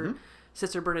before. Where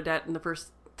Sister Bernadette in the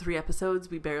first 3 episodes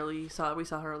we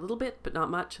saw her a little bit, but not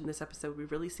much. In this episode we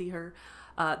really see her.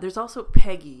 There's also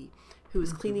Peggy,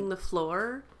 who's cleaning the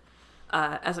floor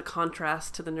as a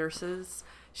contrast to the nurses.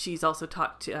 She's also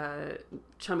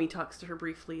Chummy talks to her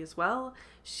briefly as well.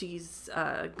 She's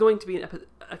going to be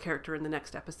a character in the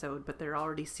next episode, but they're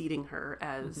already seeding her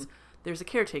as there's a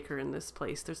caretaker in this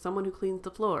place. There's someone who cleans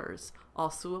the floors,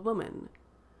 also a woman.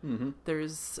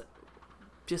 There's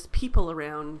just people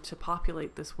around to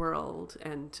populate this world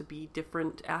and to be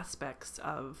different aspects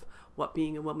of what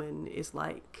being a woman is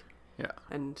like. Yeah.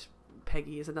 And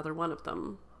Peggy is another one of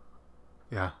them.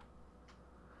 Yeah.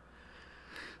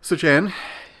 So Jen,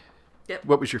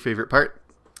 what was your favorite part?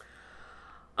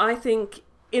 I think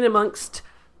in amongst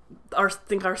our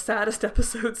saddest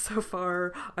episodes so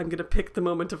far, I'm going to pick the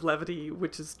moment of levity,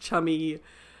 which is Chummy,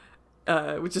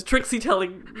 which is Trixie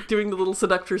doing the little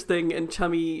seductress thing, and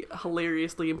Chummy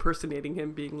hilariously impersonating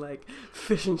him, being like,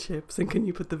 fish and chips, and can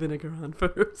you put the vinegar on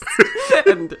first?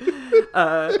 And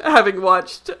having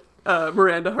watched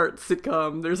Miranda Hart's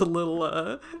sitcom, there's a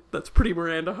little, that's pretty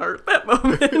Miranda Hart, that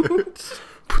moment.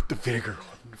 Put the vinegar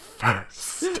on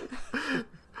first.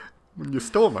 You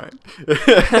stole mine.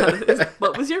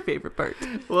 What was your favorite part?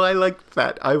 Well, I liked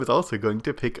that. I was also going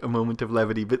to pick a moment of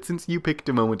levity, but since you picked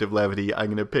a moment of levity, I'm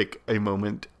going to pick a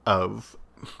moment of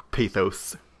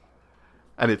pathos.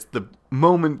 And it's the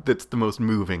moment that's the most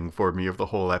moving for me of the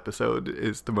whole episode,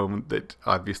 is the moment that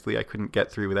obviously I couldn't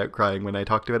get through without crying when I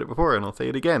talked about it before, and I'll say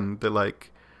it again. The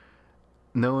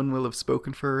no one will have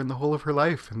spoken for her in the whole of her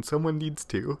life, and someone needs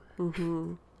to.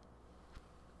 Mm-hmm.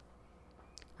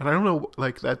 And I don't know,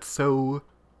 that's so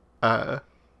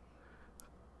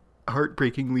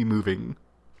heartbreakingly moving.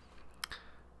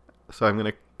 So I'm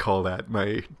going to call that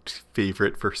my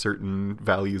favorite for certain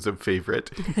values of favorite.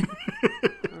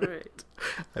 All right.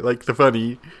 I like the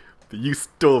funny, but you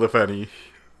stole the funny,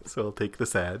 so I'll take the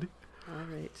sad. All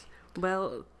right.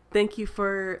 Well, thank you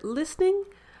for listening.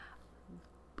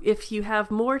 If you have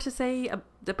more to say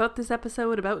about this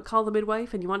episode, about Call the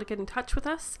Midwife, and you want to get in touch with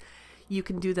us, you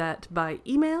can do that by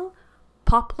email,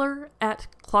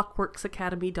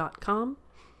 poplar@clockworksacademy.com.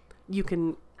 You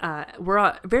can,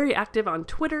 we're very active on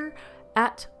Twitter,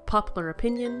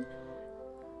 @popularopinion.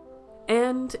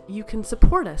 And you can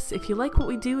support us if you like what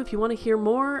we do. If you want to hear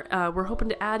more, we're hoping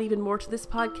to add even more to this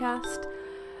podcast.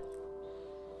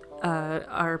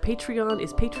 Our Patreon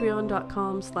is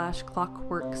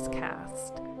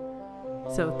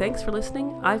patreon.com/clockworkscast. So thanks for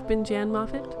listening. I've been Jan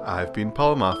Moffat. I've been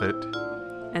Paul Moffat.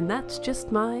 And that's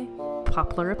just my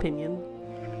popular opinion.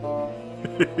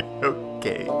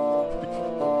 Okay.